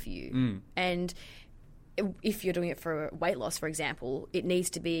diet for you. And if you're doing it for weight loss, for example, it needs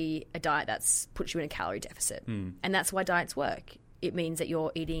to be a diet that puts you in a calorie deficit. And that's why diets work. It means that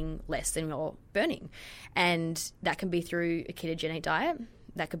you're eating less than you're burning. And that can be through a ketogenic diet.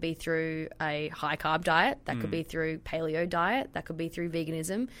 That could be through a high-carb diet. That could be through paleo diet. That could be through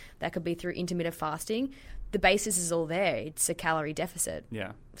veganism. That could be through intermittent fasting. The basis is all there. It's a calorie deficit.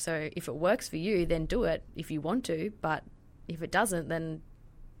 Yeah. So if it works for you, then do it if you want to. But if it doesn't, then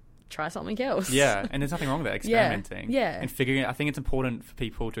try something else. Yeah, and there's nothing wrong with that, experimenting. Yeah. And figuring out, I think it's important for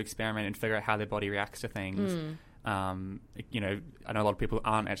people to experiment and figure out how their body reacts to things. I know a lot of people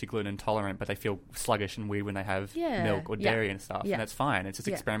aren't actually gluten intolerant, but they feel sluggish and weird when they have milk or dairy and stuff, and that's fine. It's just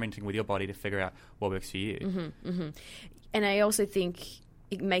experimenting with your body to figure out what works for you. And I also think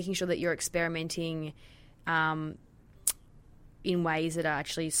making sure that you're experimenting in ways that are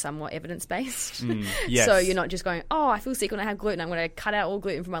actually somewhat evidence-based. Yes. So you're not just going, oh, I feel sick when I have gluten, I'm going to cut out all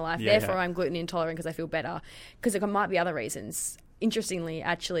gluten from my life, therefore I'm gluten intolerant because I feel better. Because there might be other reasons. Interestingly,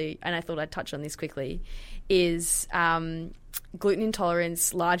 actually, and I thought I'd touch on this quickly, is gluten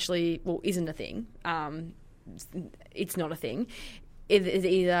intolerance largely, isn't a thing. It's not a thing. It is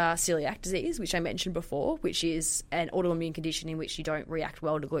either celiac disease, which I mentioned before, which is an autoimmune condition in which you don't react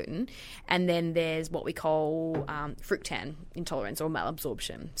well to gluten. And then there's what we call fructan intolerance or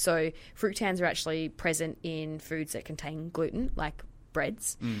malabsorption. So fructans are actually present in foods that contain gluten, like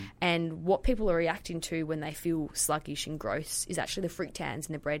breads. And what people are reacting to when they feel sluggish and gross is actually the fructans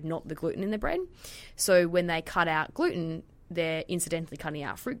in the bread, not the gluten in the bread. So when they cut out gluten, they're incidentally cutting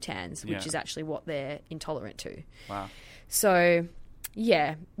out fructans, which is actually what they're intolerant to. Wow. So,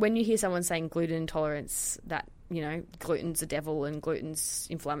 yeah, when you hear someone saying gluten intolerance, that, gluten's the devil and gluten's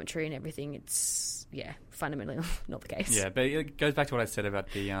inflammatory and everything, it's, fundamentally not the case. Yeah, but it goes back to what I said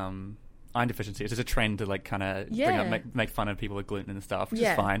about the iron deficiency. It's just a trend to like kind of bring up, make fun of people with gluten and stuff, which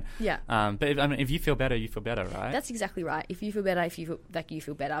is fine. Yeah. But if you feel better, you feel better, right? That's exactly right. If you feel better, you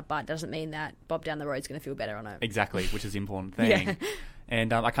feel better, but it doesn't mean that Bob down the road is going to feel better on it. Exactly, which is the important thing.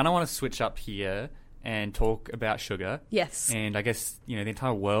 And I kind of want to switch up here and talk about sugar. Yes. And I guess, the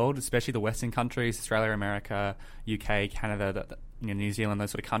entire world, especially the Western countries, Australia, America, UK, Canada, New Zealand,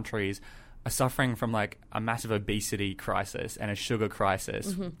 those sort of countries, are suffering from like a massive obesity crisis and a sugar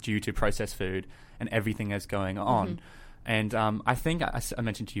crisis due to processed food and everything that's going on. And I think I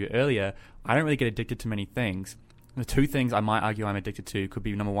mentioned to you earlier, I don't really get addicted to many things. The two things I might argue I'm addicted to could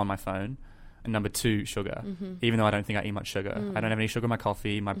be, number one, my phone, and number two, sugar. Even though I don't think I eat much sugar. I don't have any sugar in my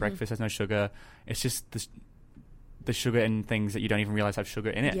coffee. My breakfast has no sugar. It's just the sugar in things that you don't even realize have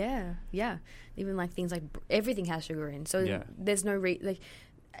sugar in it. Yeah. Even like things like everything has sugar in. So there's no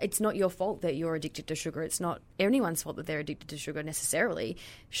it's not your fault that you're addicted to sugar. It's not anyone's fault that they're addicted to sugar necessarily.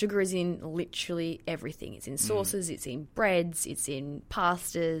 Sugar is in literally everything. It's in sauces, it's in breads, it's in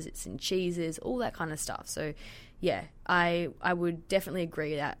pastas, it's in cheeses, all that kind of stuff. So, yeah, I would definitely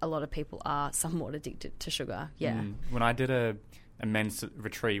agree that a lot of people are somewhat addicted to sugar. Yeah. When I did a men's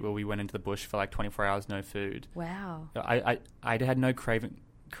retreat where we went into the bush for like 24 hours, no food. Wow. I had no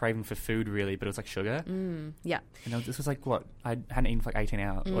craving for food really, but it was like sugar. Yeah. This was like what? I hadn't eaten for like 18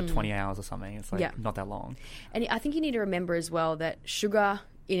 hours or 20 hours or something. It's like not that long. And I think you need to remember as well that sugar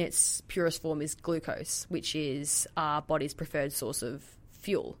in its purest form is glucose, which is our body's preferred source of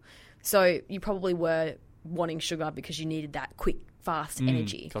fuel. So you probably were wanting sugar because you needed that quick, fast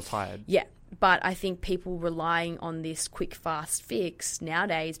energy. I was tired. Yeah. But I think people relying on this quick, fast fix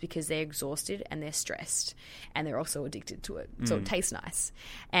nowadays because they're exhausted and they're stressed and they're also addicted to it. So it tastes nice.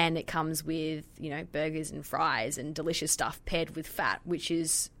 And it comes with, burgers and fries and delicious stuff paired with fat, which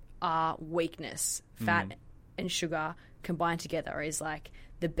is our weakness. Fat and sugar combined together is like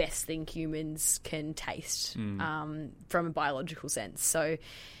the best thing humans can taste from a biological sense. So,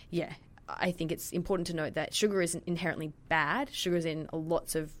 yeah. I think it's important to note that sugar isn't inherently bad. Sugar's in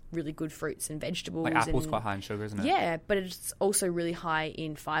lots of really good fruits and vegetables. Like apple's quite high in sugar, isn't it? Yeah, but it's also really high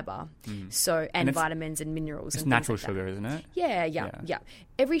in fibre, and vitamins and minerals. It's and natural like sugar, isn't it? Yeah.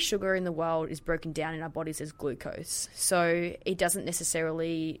 Every sugar in the world is broken down in our bodies as glucose. So it doesn't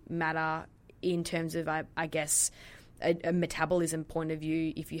necessarily matter in terms of, I guess, a metabolism point of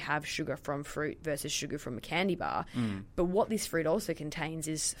view if you have sugar from fruit versus sugar from a candy bar. But what this fruit also contains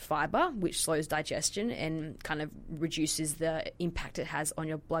is fiber, which slows digestion and kind of reduces the impact it has on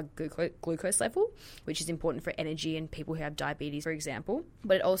your blood glucose level, which is important for energy and people who have diabetes, for example.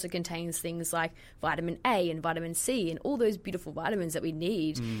 But it also contains things like vitamin A and vitamin C and all those beautiful vitamins that we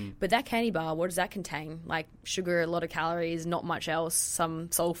need. But that candy bar, what does that contain? Like sugar, a lot of calories, not much else,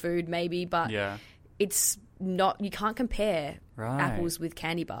 some soul food maybe, but it's not, you can't compare apples with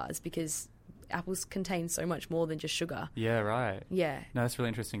candy bars because apples contain so much more than just sugar. Yeah, right. Yeah. No, that's a really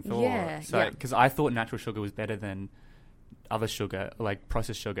interesting thought. Because I thought natural sugar was better than other sugar, like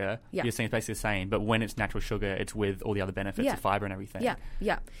processed sugar. You're saying it's basically the same, but when it's natural sugar, it's with all the other benefits of fiber and everything.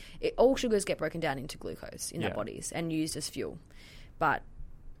 Yeah. All sugars get broken down into glucose in our bodies and used as fuel. But,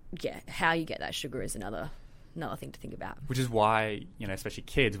 how you get that sugar is another thing to think about. Which is why, especially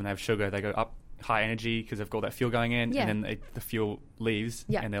kids, when they have sugar, they go up high energy because they've got that fuel going in, and then the fuel leaves,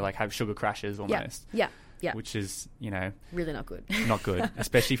 and they're like have sugar crashes almost. Yeah. Which is, really not good. Not good,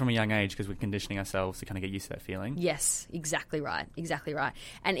 especially from a young age because we're conditioning ourselves to kind of get used to that feeling. Yes, exactly right.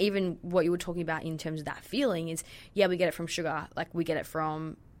 And even what you were talking about in terms of that feeling is, we get it from sugar, like we get it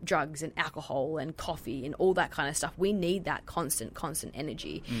from drugs and alcohol and coffee and all that kind of stuff. We need that constant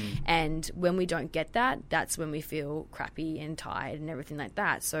energy. And when we don't get that, that's when we feel crappy and tired and everything like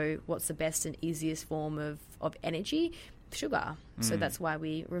that. So what's the best and easiest form of energy? Sugar. So that's why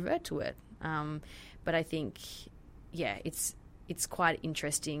we revert to it. But I think, it's quite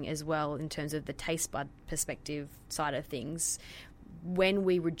interesting as well in terms of the taste bud perspective side of things. When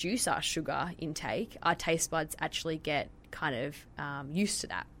we reduce our sugar intake, our taste buds actually get kind of used to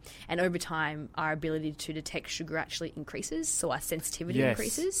that, and over time our ability to detect sugar actually increases, so our sensitivity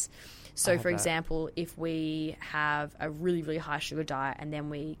increases. So for example, if we have a really, really high sugar diet and then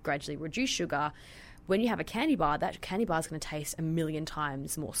we gradually reduce sugar, when you have a candy bar, that candy bar is going to taste a million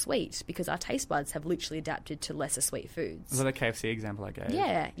times more sweet because our taste buds have literally adapted to lesser sweet foods. Was that a KFC example I gave?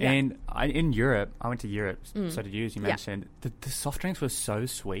 Yeah. And in Europe, I went to Europe, so did you, as you mentioned. The soft drinks were so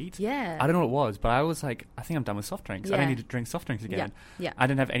sweet. Yeah. I don't know what it was, but I was like, I think I'm done with soft drinks. I don't need to drink soft drinks again. Yeah. I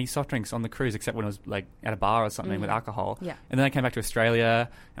didn't have any soft drinks on the cruise except when I was like at a bar or something with alcohol. Yeah. And then I came back to Australia.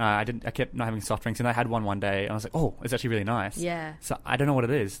 I kept not having soft drinks, and I had one day, and I was like, oh, it's actually really nice. Yeah. So I don't know what it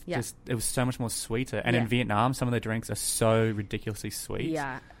is. Yeah. Just it was so much more sweet sweeter. And in Vietnam, some of the drinks are so ridiculously sweet.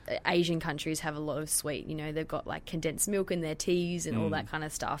 Yeah. Asian countries have a lot of sweet. You know, they've got like condensed milk in their teas and all that kind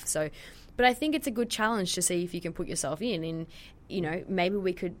of stuff. So, but I think it's a good challenge to see if you can put yourself in. And, you know, maybe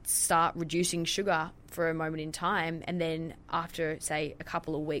we could start reducing sugar for a moment in time. And then after, say, a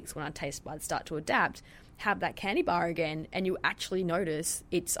couple of weeks when our taste buds start to adapt, have that candy bar again, and you actually notice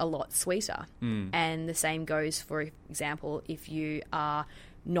it's a lot sweeter. And the same goes, for example, if you are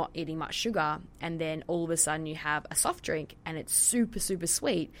not eating much sugar and then all of a sudden you have a soft drink and it's super, super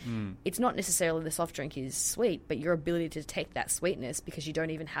sweet. It's not necessarily the soft drink is sweet, but your ability to detect that sweetness, because you don't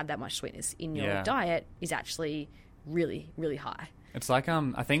even have that much sweetness in your diet, is actually really, really high. It's like,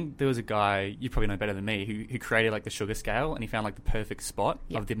 I think there was a guy, you probably know better than me, who created like the sugar scale, and he found like the perfect spot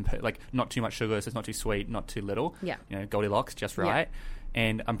of like not too much sugar, so it's not too sweet, not too little. You know, Goldilocks, just right.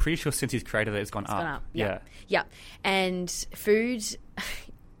 And I'm pretty sure since he's created it, it's gone up. Yeah. And food,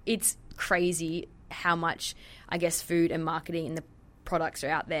 it's crazy how much, I guess, food and marketing and the products are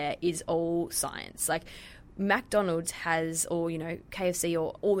out there is all science. Like, McDonald's has, or, you know, KFC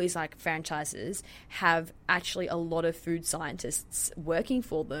or all these like franchises have actually a lot of food scientists working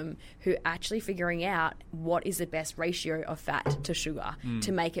for them who are actually figuring out what is the best ratio of fat to sugar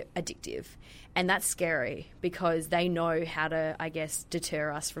to make it addictive. And that's scary because they know how to, I guess,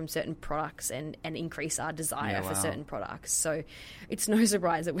 deter us from certain products and increase our desire for certain products. So it's no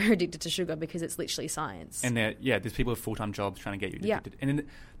surprise that we're addicted to sugar because it's literally science. And there's people with full-time jobs trying to get you addicted. And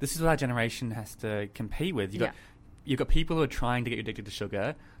this is what our generation has to compete with. You've got people who are trying to get you addicted to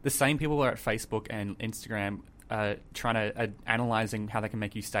sugar. The same people who are at Facebook and Instagram trying to analysing how they can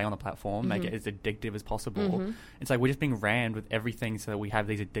make you stay on the platform, make it as addictive as possible. It's like we're just being rammed with everything so that we have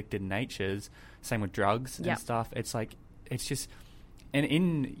these addicted natures. Same with drugs and stuff. It's like, it's just... And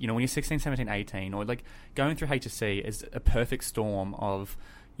in, you know, when you're 16, 17, 18, or like going through HSC is a perfect storm of,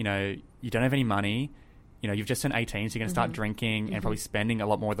 you know, you don't have any money, you know, you've just turned 18, so you're going to start drinking and probably spending a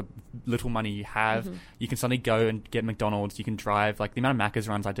lot more of the little money you have. You can suddenly go and get McDonald's. You can drive. Like, the amount of Macca's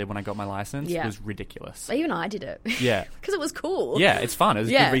runs I did when I got my license was ridiculous. Even I did it. Yeah. Because it was cool. Yeah, it's fun. It was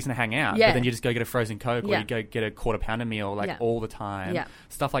a good reason to hang out. Yeah. But then you just go get a frozen Coke or you go get a quarter pounder meal, like, all the time. Yeah.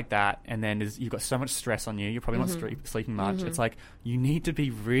 Stuff like that. And then you've got so much stress on you. You're probably not sleeping much. It's like, you need to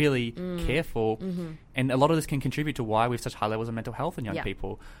be really careful. And a lot of this can contribute to why we have such high levels of mental health in young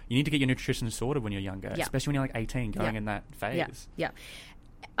people. You need to get your nutrition sorted when you're younger, especially when you're like 18, going in that phase. Yeah.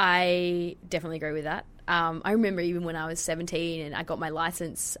 I definitely agree with that. I remember even when I was 17 and I got my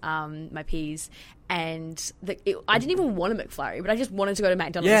license, my Ps, and I didn't even want a McFlurry, but I just wanted to go to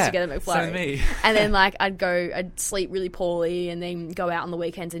McDonald's to get a McFlurry. So me. And then like I'd sleep really poorly and then go out on the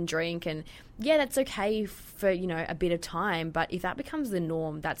weekends and drink, and that's okay for, you know, a bit of time, but if that becomes the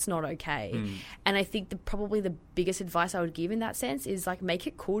norm, that's not okay. And I think probably the biggest advice I would give in that sense is like, make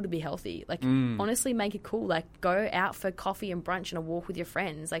it cool to be healthy. Like honestly, make it cool. Like, go out for coffee and brunch and a walk with your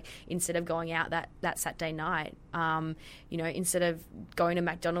friends. Like, instead of going out that Saturday night, you know, instead of going to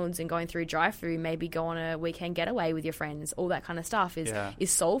McDonald's and going through drive-through, maybe go on a weekend getaway with your friends. All that kind of stuff is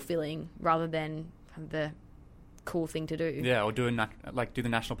soul filling rather than the cool thing to do. Yeah, or do the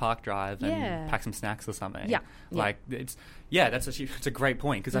national park drive and pack some snacks or something. Yeah. Like, it's a great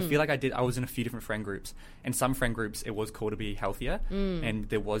point, because I feel like I was in a few different friend groups, and some friend groups it was cool to be healthier, and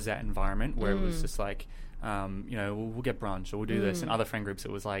there was that environment where it was just like, you know, we'll get brunch or we'll do this, and other friend groups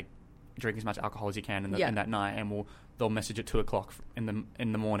it was like, drink as much alcohol as you can in that night, and they'll message at 2:00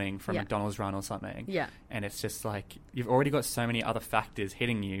 in the morning for a McDonald's run or something. Yeah. And it's just like, you've already got so many other factors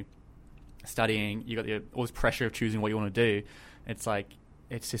hitting you. Studying, you got all this pressure of choosing what you want to do. It's like,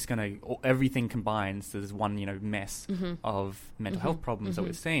 it's just everything combines to this one, you know, mess of mental health problems that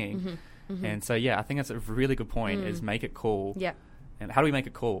we're seeing. And so I think that's a really good point, is make it cool. Yeah. And how do we make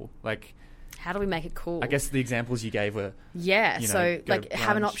it cool? Like, how do we make it cool? I guess the examples you gave were... Yeah, you know, so like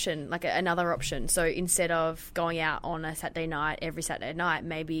have an option, like another option. So instead of going out on a Saturday night, every Saturday night,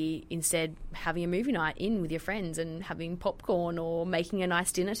 maybe instead having a movie night in with your friends and having popcorn or making a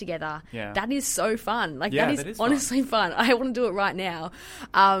nice dinner together. Yeah. That is so fun. Like, that is honestly fun. I want to do it right now.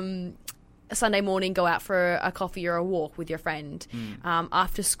 A Sunday morning, go out for a coffee or a walk with your friend.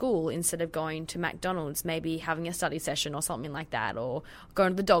 After school, instead of going to McDonald's, maybe having a study session or something like that, or going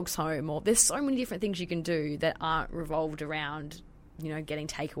to the dog's home. Or there's so many different things you can do that aren't revolved around, you know, getting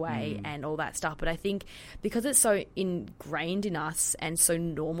takeaway and all that stuff. But I think because it's so ingrained in us and so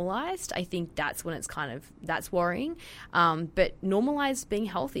normalized, I think that's when that's worrying. But normalize being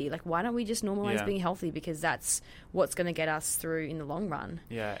healthy. Like, why don't we just normalize being healthy? Because that's what's going to get us through in the long run.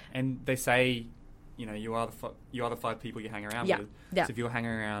 Yeah. And they say, you know, you are the 5 people you hang around with. Yeah. So if you're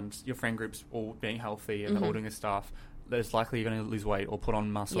hanging around your friend groups all being healthy and all doing this stuff, there's likely you're going to lose weight or put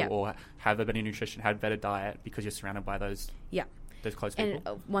on muscle or have a better nutrition, have a better diet because you're surrounded by those close people.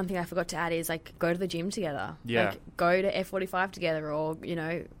 And one thing I forgot to add is, like, go to the gym together. Yeah. Like, go to F45 together, or, you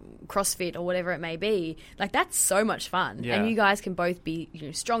know, CrossFit or whatever it may be. Like, that's so much fun. Yeah. And you guys can both be, you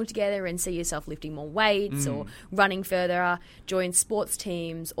know, strong together and see yourself lifting more weights or running further, join sports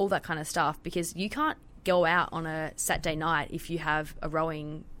teams, all that kind of stuff. Because you can't go out on a Saturday night if you have a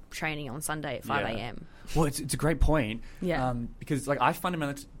rowing training on Sunday at 5 a.m. Well, it's a great point. Yeah. Because, like, I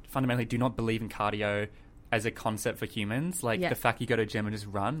fundamentally do not believe in cardio as a concept for humans. Like, the fact you go to a gym and just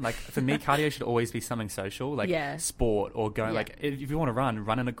run. Like, for me, cardio should always be something social, like sport or going, like, if you want to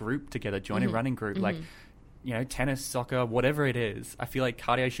run in a group together, join a running group, like, you know, tennis, soccer, whatever it is. I feel like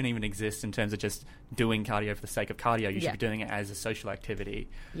cardio shouldn't even exist in terms of just doing cardio for the sake of cardio. You should be doing it as a social activity.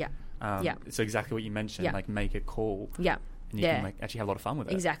 So exactly what you mentioned, like, make it cool. Yeah. And you can, like, actually have a lot of fun with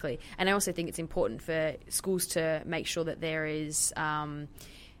it. Exactly. And I also think it's important for schools to make sure that there is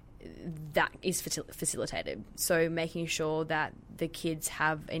that is facilitated. So making sure that the kids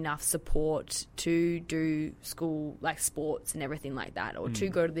have enough support to do school, like, sports and everything like that, or to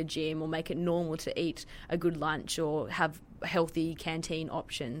go to the gym, or make it normal to eat a good lunch or have healthy canteen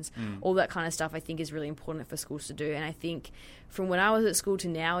options. All that kind of stuff I think is really important for schools to do. And I think from when I was at school to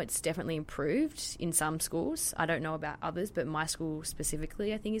now, it's definitely improved in some schools. I don't know about others, but my school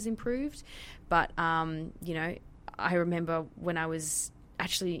specifically I think is improved. But you know, I remember when I was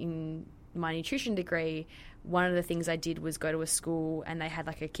actually in my nutrition degree, one of the things I did was go to a school and they had,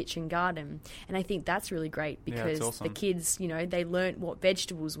 like, a kitchen garden. And I think that's really great because the kids, you know, they learnt what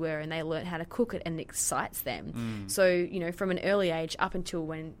vegetables were and they learnt how to cook it, and it excites them. So, you know, from an early age up until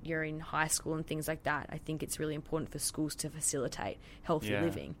when you're in high school and things like that, I think it's really important for schools to facilitate healthy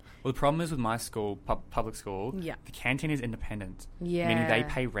living. Well, the problem is with my school, public school, the canteen is independent. Meaning they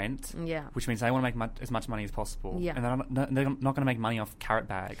pay rent, which means they want to make as much money as possible. And they're not going to make money off carrot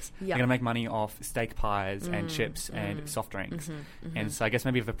bags. They're going to make money off steak pies and chips and soft drinks. And so I guess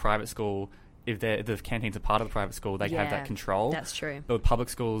maybe if a private school, if the canteens are part of the private school, they have that control. That's true. But with public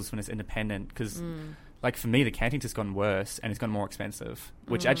schools, when it's independent, because like, for me, the canteen's just gotten worse and it's gotten more expensive,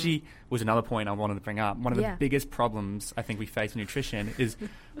 which actually was another point I wanted to bring up. One of the biggest problems I think we face with nutrition is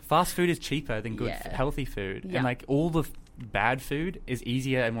fast food is cheaper than good healthy food. And, like, all the bad food is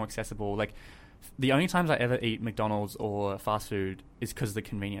easier and more accessible. Like, the only times I ever eat McDonald's or fast food is because of the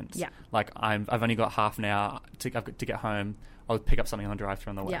convenience. Like, I've only got half an hour to get home. I'll pick up something on the drive-through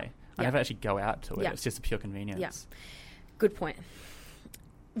on the way. I never actually go out to it. It's just a pure convenience. Good point.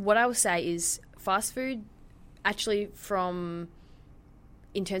 What I will say is fast food, actually,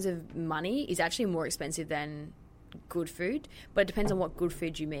 in terms of money, is actually more expensive than good food. But it depends on what good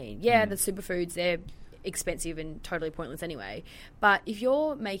food you mean. The superfoods, they're expensive and totally pointless anyway. But if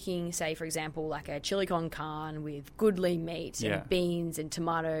you're making, say, for example, like a chili con carne with good lean meat and beans and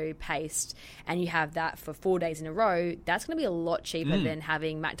tomato paste, and you have that for 4 days in a row, that's going to be a lot cheaper than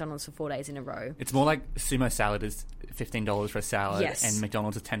having McDonald's for 4 days in a row. It's more like sumo salad is $15 for a salad and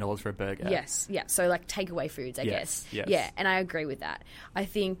McDonald's is $10 for a burger. So, like, takeaway foods, I guess. And I agree with that.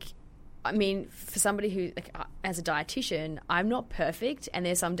 I mean, for somebody who, like, as a dietitian, I'm not perfect, and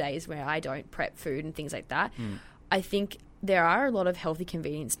there's some days where I don't prep food and things like that. I think there are a lot of healthy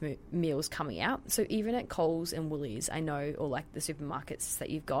convenience meals coming out. So even at Coles and Woolies, I know, or like the supermarkets that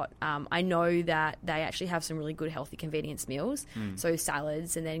you've got, I know that they actually have some really good healthy convenience meals. So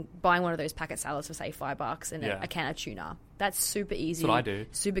salads, and then buying one of those packet salads for, say, $5 and a can of tuna. That's super easy. That's what I do.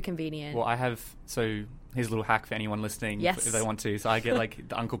 Super convenient. Well, here's a little hack for anyone listening if they want to. So I get, like,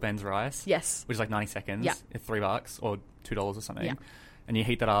 the Uncle Ben's rice, which is like 90 seconds, at $3 or $2 or something. And you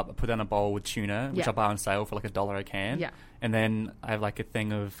heat that up, put that in a bowl with tuna, which I buy on sale for like $1 a can. And then I have, like, a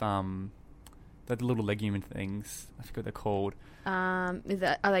thing of the little legume things. I forget what they're called. Is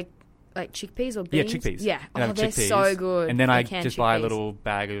that like chickpeas or beans? Yeah, chickpeas. Yeah. And they're so good. And then I just buy a little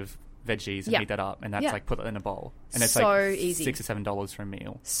bag of veggies and heat that up, and that's like, put it in a bowl, and it's so like easy. $6 or $7 for a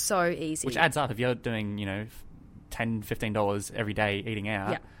meal. So easy, which adds up if you're doing, you know, $10-15 every day eating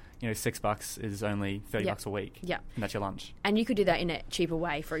out. You know, $6 is only $30 a week. And that's your lunch. And you could do that in a cheaper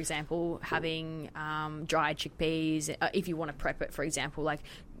way. For example, having dried chickpeas. If you want to prep it, for example, like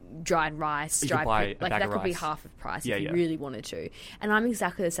dried rice, like that could be half the price if you really wanted to. And I'm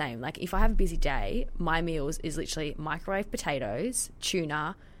exactly the same. Like, if I have a busy day, my meals is literally microwave potatoes,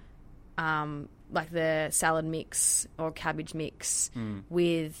 tuna, like the salad mix or cabbage mix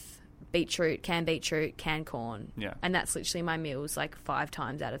with canned beetroot, canned corn. And that's literally my meals, like 5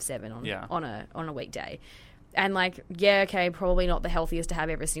 times out of 7 on a weekday. And like, yeah, okay, probably not the healthiest to have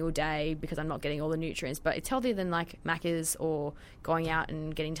every single day because I'm not getting all the nutrients, but it's healthier than like Macca's or going out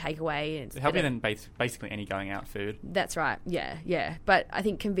and getting takeaway. It's healthier than basically any going out food. That's right. Yeah. But I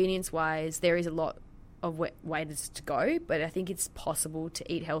think convenience wise, there is a lot of ways to go, but I think it's possible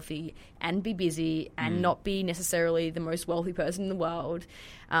to eat healthy and be busy and not be necessarily the most wealthy person in the world.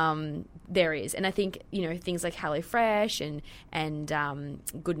 There is. And I think, you know, things like HelloFresh and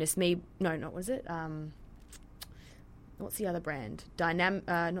Goodness Me, no, not what is it? What's the other brand?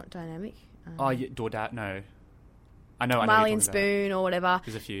 Not Dynamic. DoorDash. No, I know. Marley and Spoon or whatever.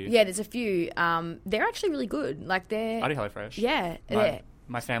 There's a few. Yeah, there's a few. They're actually really good. Like I do HelloFresh. Yeah,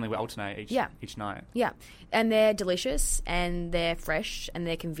 my family will alternate each night. Yeah, and they're delicious and they're fresh and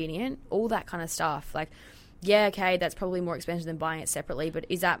they're convenient. All that kind of stuff. Like, yeah, okay, that's probably more expensive than buying it separately. But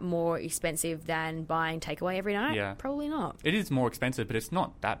is that more expensive than buying takeaway every night? Yeah, probably not. It is more expensive, but it's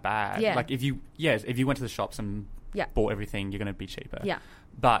not that bad. Yeah. Like if you went to the shops and bought everything, you're going to be cheaper. Yeah.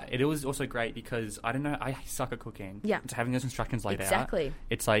 But it was also great because, I don't know, I suck at cooking. Yeah. So having those instructions laid out. Exactly.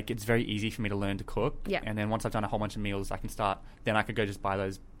 It's like, it's very easy for me to learn to cook. Yeah. And then once I've done a whole bunch of meals, I can start, then I could go just buy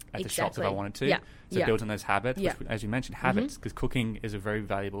those at the shops if I wanted to. Yeah. So it builds on those habits, Yeah. which, as you mentioned, habits, because cooking is a very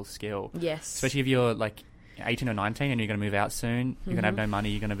valuable skill. Yes. Especially if you're like 18 or 19 and you're going to move out soon, you're going to have no money,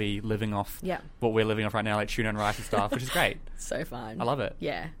 you're going to be living off what we're living off right now, like tuna and rice and stuff, which is great. So fun. I love it.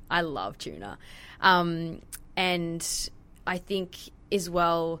 Yeah, I love tuna. And I think as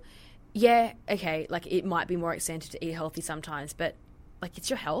well, yeah, okay, like it might be more expensive to eat healthy sometimes, but like it's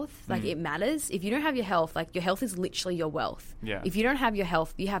your health. Like it matters. If you don't have your health, like your health is literally your wealth. Yeah. If you don't have your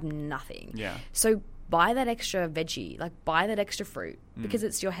health, you have nothing. Yeah. So buy that extra veggie, like buy that extra fruit because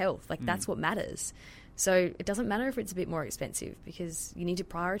it's your health. Like that's what matters. So it doesn't matter if it's a bit more expensive because you need to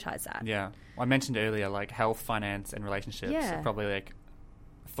prioritize that. Yeah. Well, I mentioned earlier, like health, finance, and relationships are probably like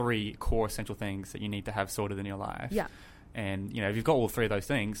 3 core essential things that you need to have sorted in your life. Yeah. And, you know, if you've got all 3 of those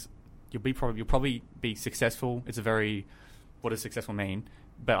things, you'll probably be successful. It's a very, what does successful mean?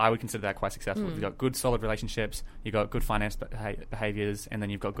 But I would consider that quite successful. You've got good, solid relationships, you've got good finance behaviors, and then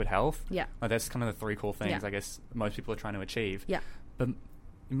you've got good health. Yeah. Like that's kind of the 3 core things I guess most people are trying to achieve. Yeah. But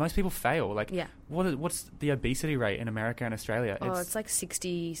most people fail. Like, what's the obesity rate in America and Australia? It's like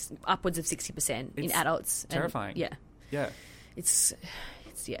 60, upwards of 60% in adults. Terrifying. Yeah.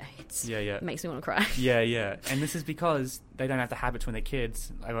 It makes me want to cry. Yeah. And this is because they don't have the habits when they're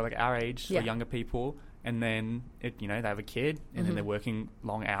kids, like our age, or younger people. And then, they have a kid, and then they're working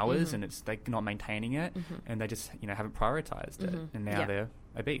long hours, and they're not maintaining it, and they just, haven't prioritized it, and now they're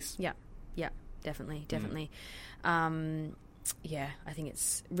obese. Yeah, definitely. I think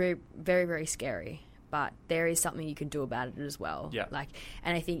it's very, very, very scary. But there is something you can do about it as well. Yeah.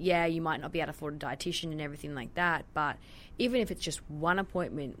 And I think, you might not be able to afford a dietitian and everything like that, but even if it's just one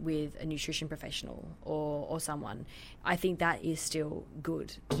appointment with a nutrition professional or someone, I think that is still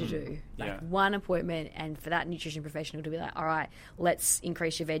good to do. One appointment, and for that nutrition professional to be like, all right, let's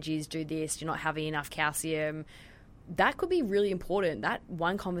increase your veggies, do this, you're not having enough calcium. That could be really important. That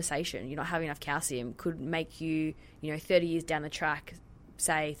one conversation, you're not having enough calcium, could make you, 30 years down the track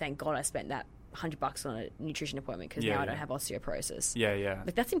say, thank God I spent that $100 on a nutrition appointment because now I don't have osteoporosis. Yeah.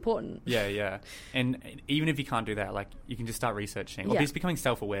 Like that's important. Yeah. And even if you can't do that, like you can just start researching. Or just becoming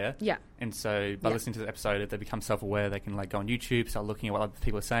self-aware. Yeah. And so by listening to the episode, if they become self-aware, they can like go on YouTube, start looking at what other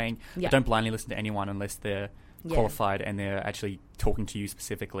people are saying. Yeah. But don't blindly listen to anyone unless they're qualified and they're actually talking to you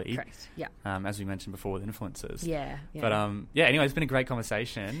specifically. Correct. Yeah. As we mentioned before, with influencers. Yeah. But anyway, it's been a great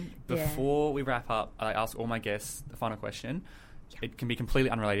conversation. Before we wrap up, I ask all my guests the final question. It can be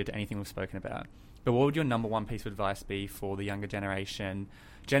completely unrelated to anything we've spoken about. But what would your number one piece of advice be for the younger generation,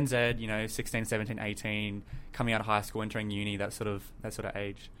 Gen Z, 16, 17, 18, coming out of high school, entering uni, that sort of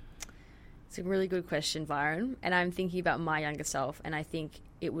age? It's a really good question, Byron. And I'm thinking about my younger self, and I think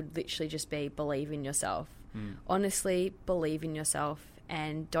it would literally just be believe in yourself. Honestly, believe in yourself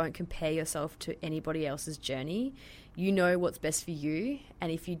and don't compare yourself to anybody else's journey. You know what's best for you, and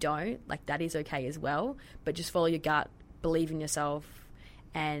if you don't, like that is okay as well. But just follow your gut. Believe in yourself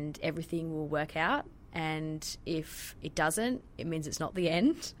and everything will work out. And if it doesn't, it means it's not the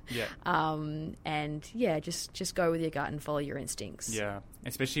end. Just go with your gut and follow your instincts. Yeah.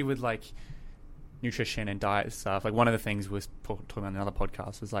 Especially with like nutrition and diet and stuff. Like one of the things we were talking about in another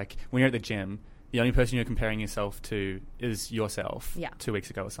podcast was like when you're at the gym, the only person you're comparing yourself to is yourself 2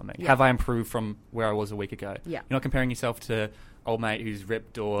 weeks ago or something. Yeah. Have I improved from where I was a week ago? Yeah. You're not comparing yourself to old mate who's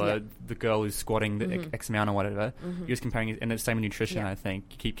ripped or the girl who's squatting the X amount or whatever. You're just comparing, and it's the same with nutrition, I think.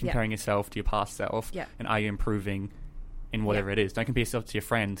 You keep comparing yourself to your past self, and are you improving in whatever it is. Don't compare yourself to your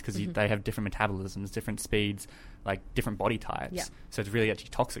friends because they have different metabolisms, different speeds, like different body types. Yeah. So it's really actually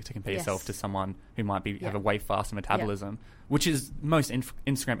toxic to compare yourself to someone who might have a way faster metabolism, which is most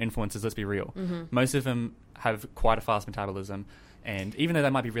Instagram influencers, let's be real. Most of them have quite a fast metabolism, and even though they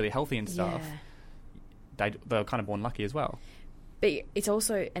might be really healthy and stuff, they're kind of born lucky as well. But it's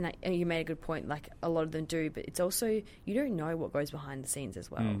also, and you made a good point, like a lot of them do, but it's also, you don't know what goes behind the scenes as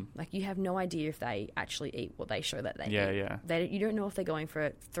well. Like you have no idea if they actually eat what they show that they eat. You don't know if they're going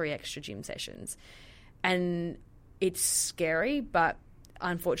for 3 extra gym sessions. And it's scary, but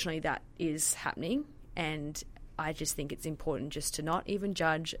unfortunately that is happening. And I just think it's important just to not even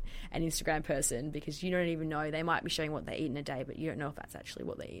judge an Instagram person because you don't even know. They might be showing what they eat in a day, but you don't know if that's actually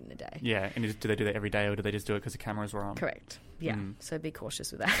what they eat in a day. Yeah, and do they do that every day or do they just do it because the cameras were on? Correct. Yeah, so be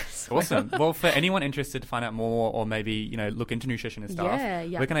cautious with that. Awesome. Well, for anyone interested to find out more or maybe, look into nutrition and stuff,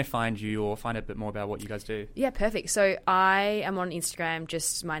 where can I find you or find out a bit more about what you guys do? Yeah, perfect. So I am on Instagram,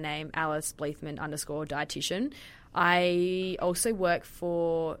 just my name, Alice Bleethman _dietitian. I also work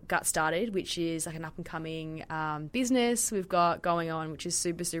for Gut Started, which is like an up-and-coming business we've got going on, which is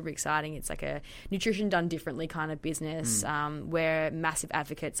super, super exciting. It's like a nutrition done differently kind of business. We're massive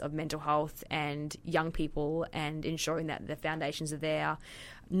advocates of mental health and young people and ensuring that the foundations are there.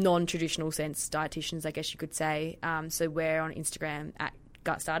 Non-traditional sense dietitians, I guess you could say. So we're on Instagram at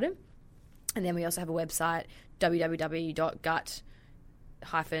Gut Started. And then we also have a website,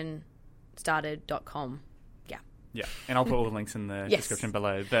 www.gut-started.com. Yeah, and I'll put all the links in the description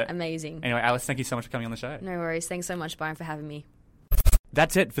below. But amazing. Anyway, Alice, thank you so much for coming on the show. No worries. Thanks so much, Byron, for having me.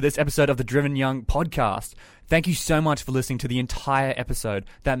 That's it for this episode of the Driven Young podcast. Thank you so much for listening to the entire episode.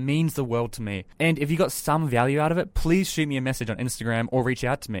 That means the world to me. And if you got some value out of it, please shoot me a message on Instagram or reach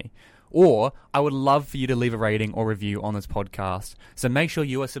out to me. Or I would love for you to leave a rating or review on this podcast. So make sure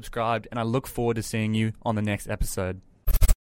you are subscribed, and I look forward to seeing you on the next episode.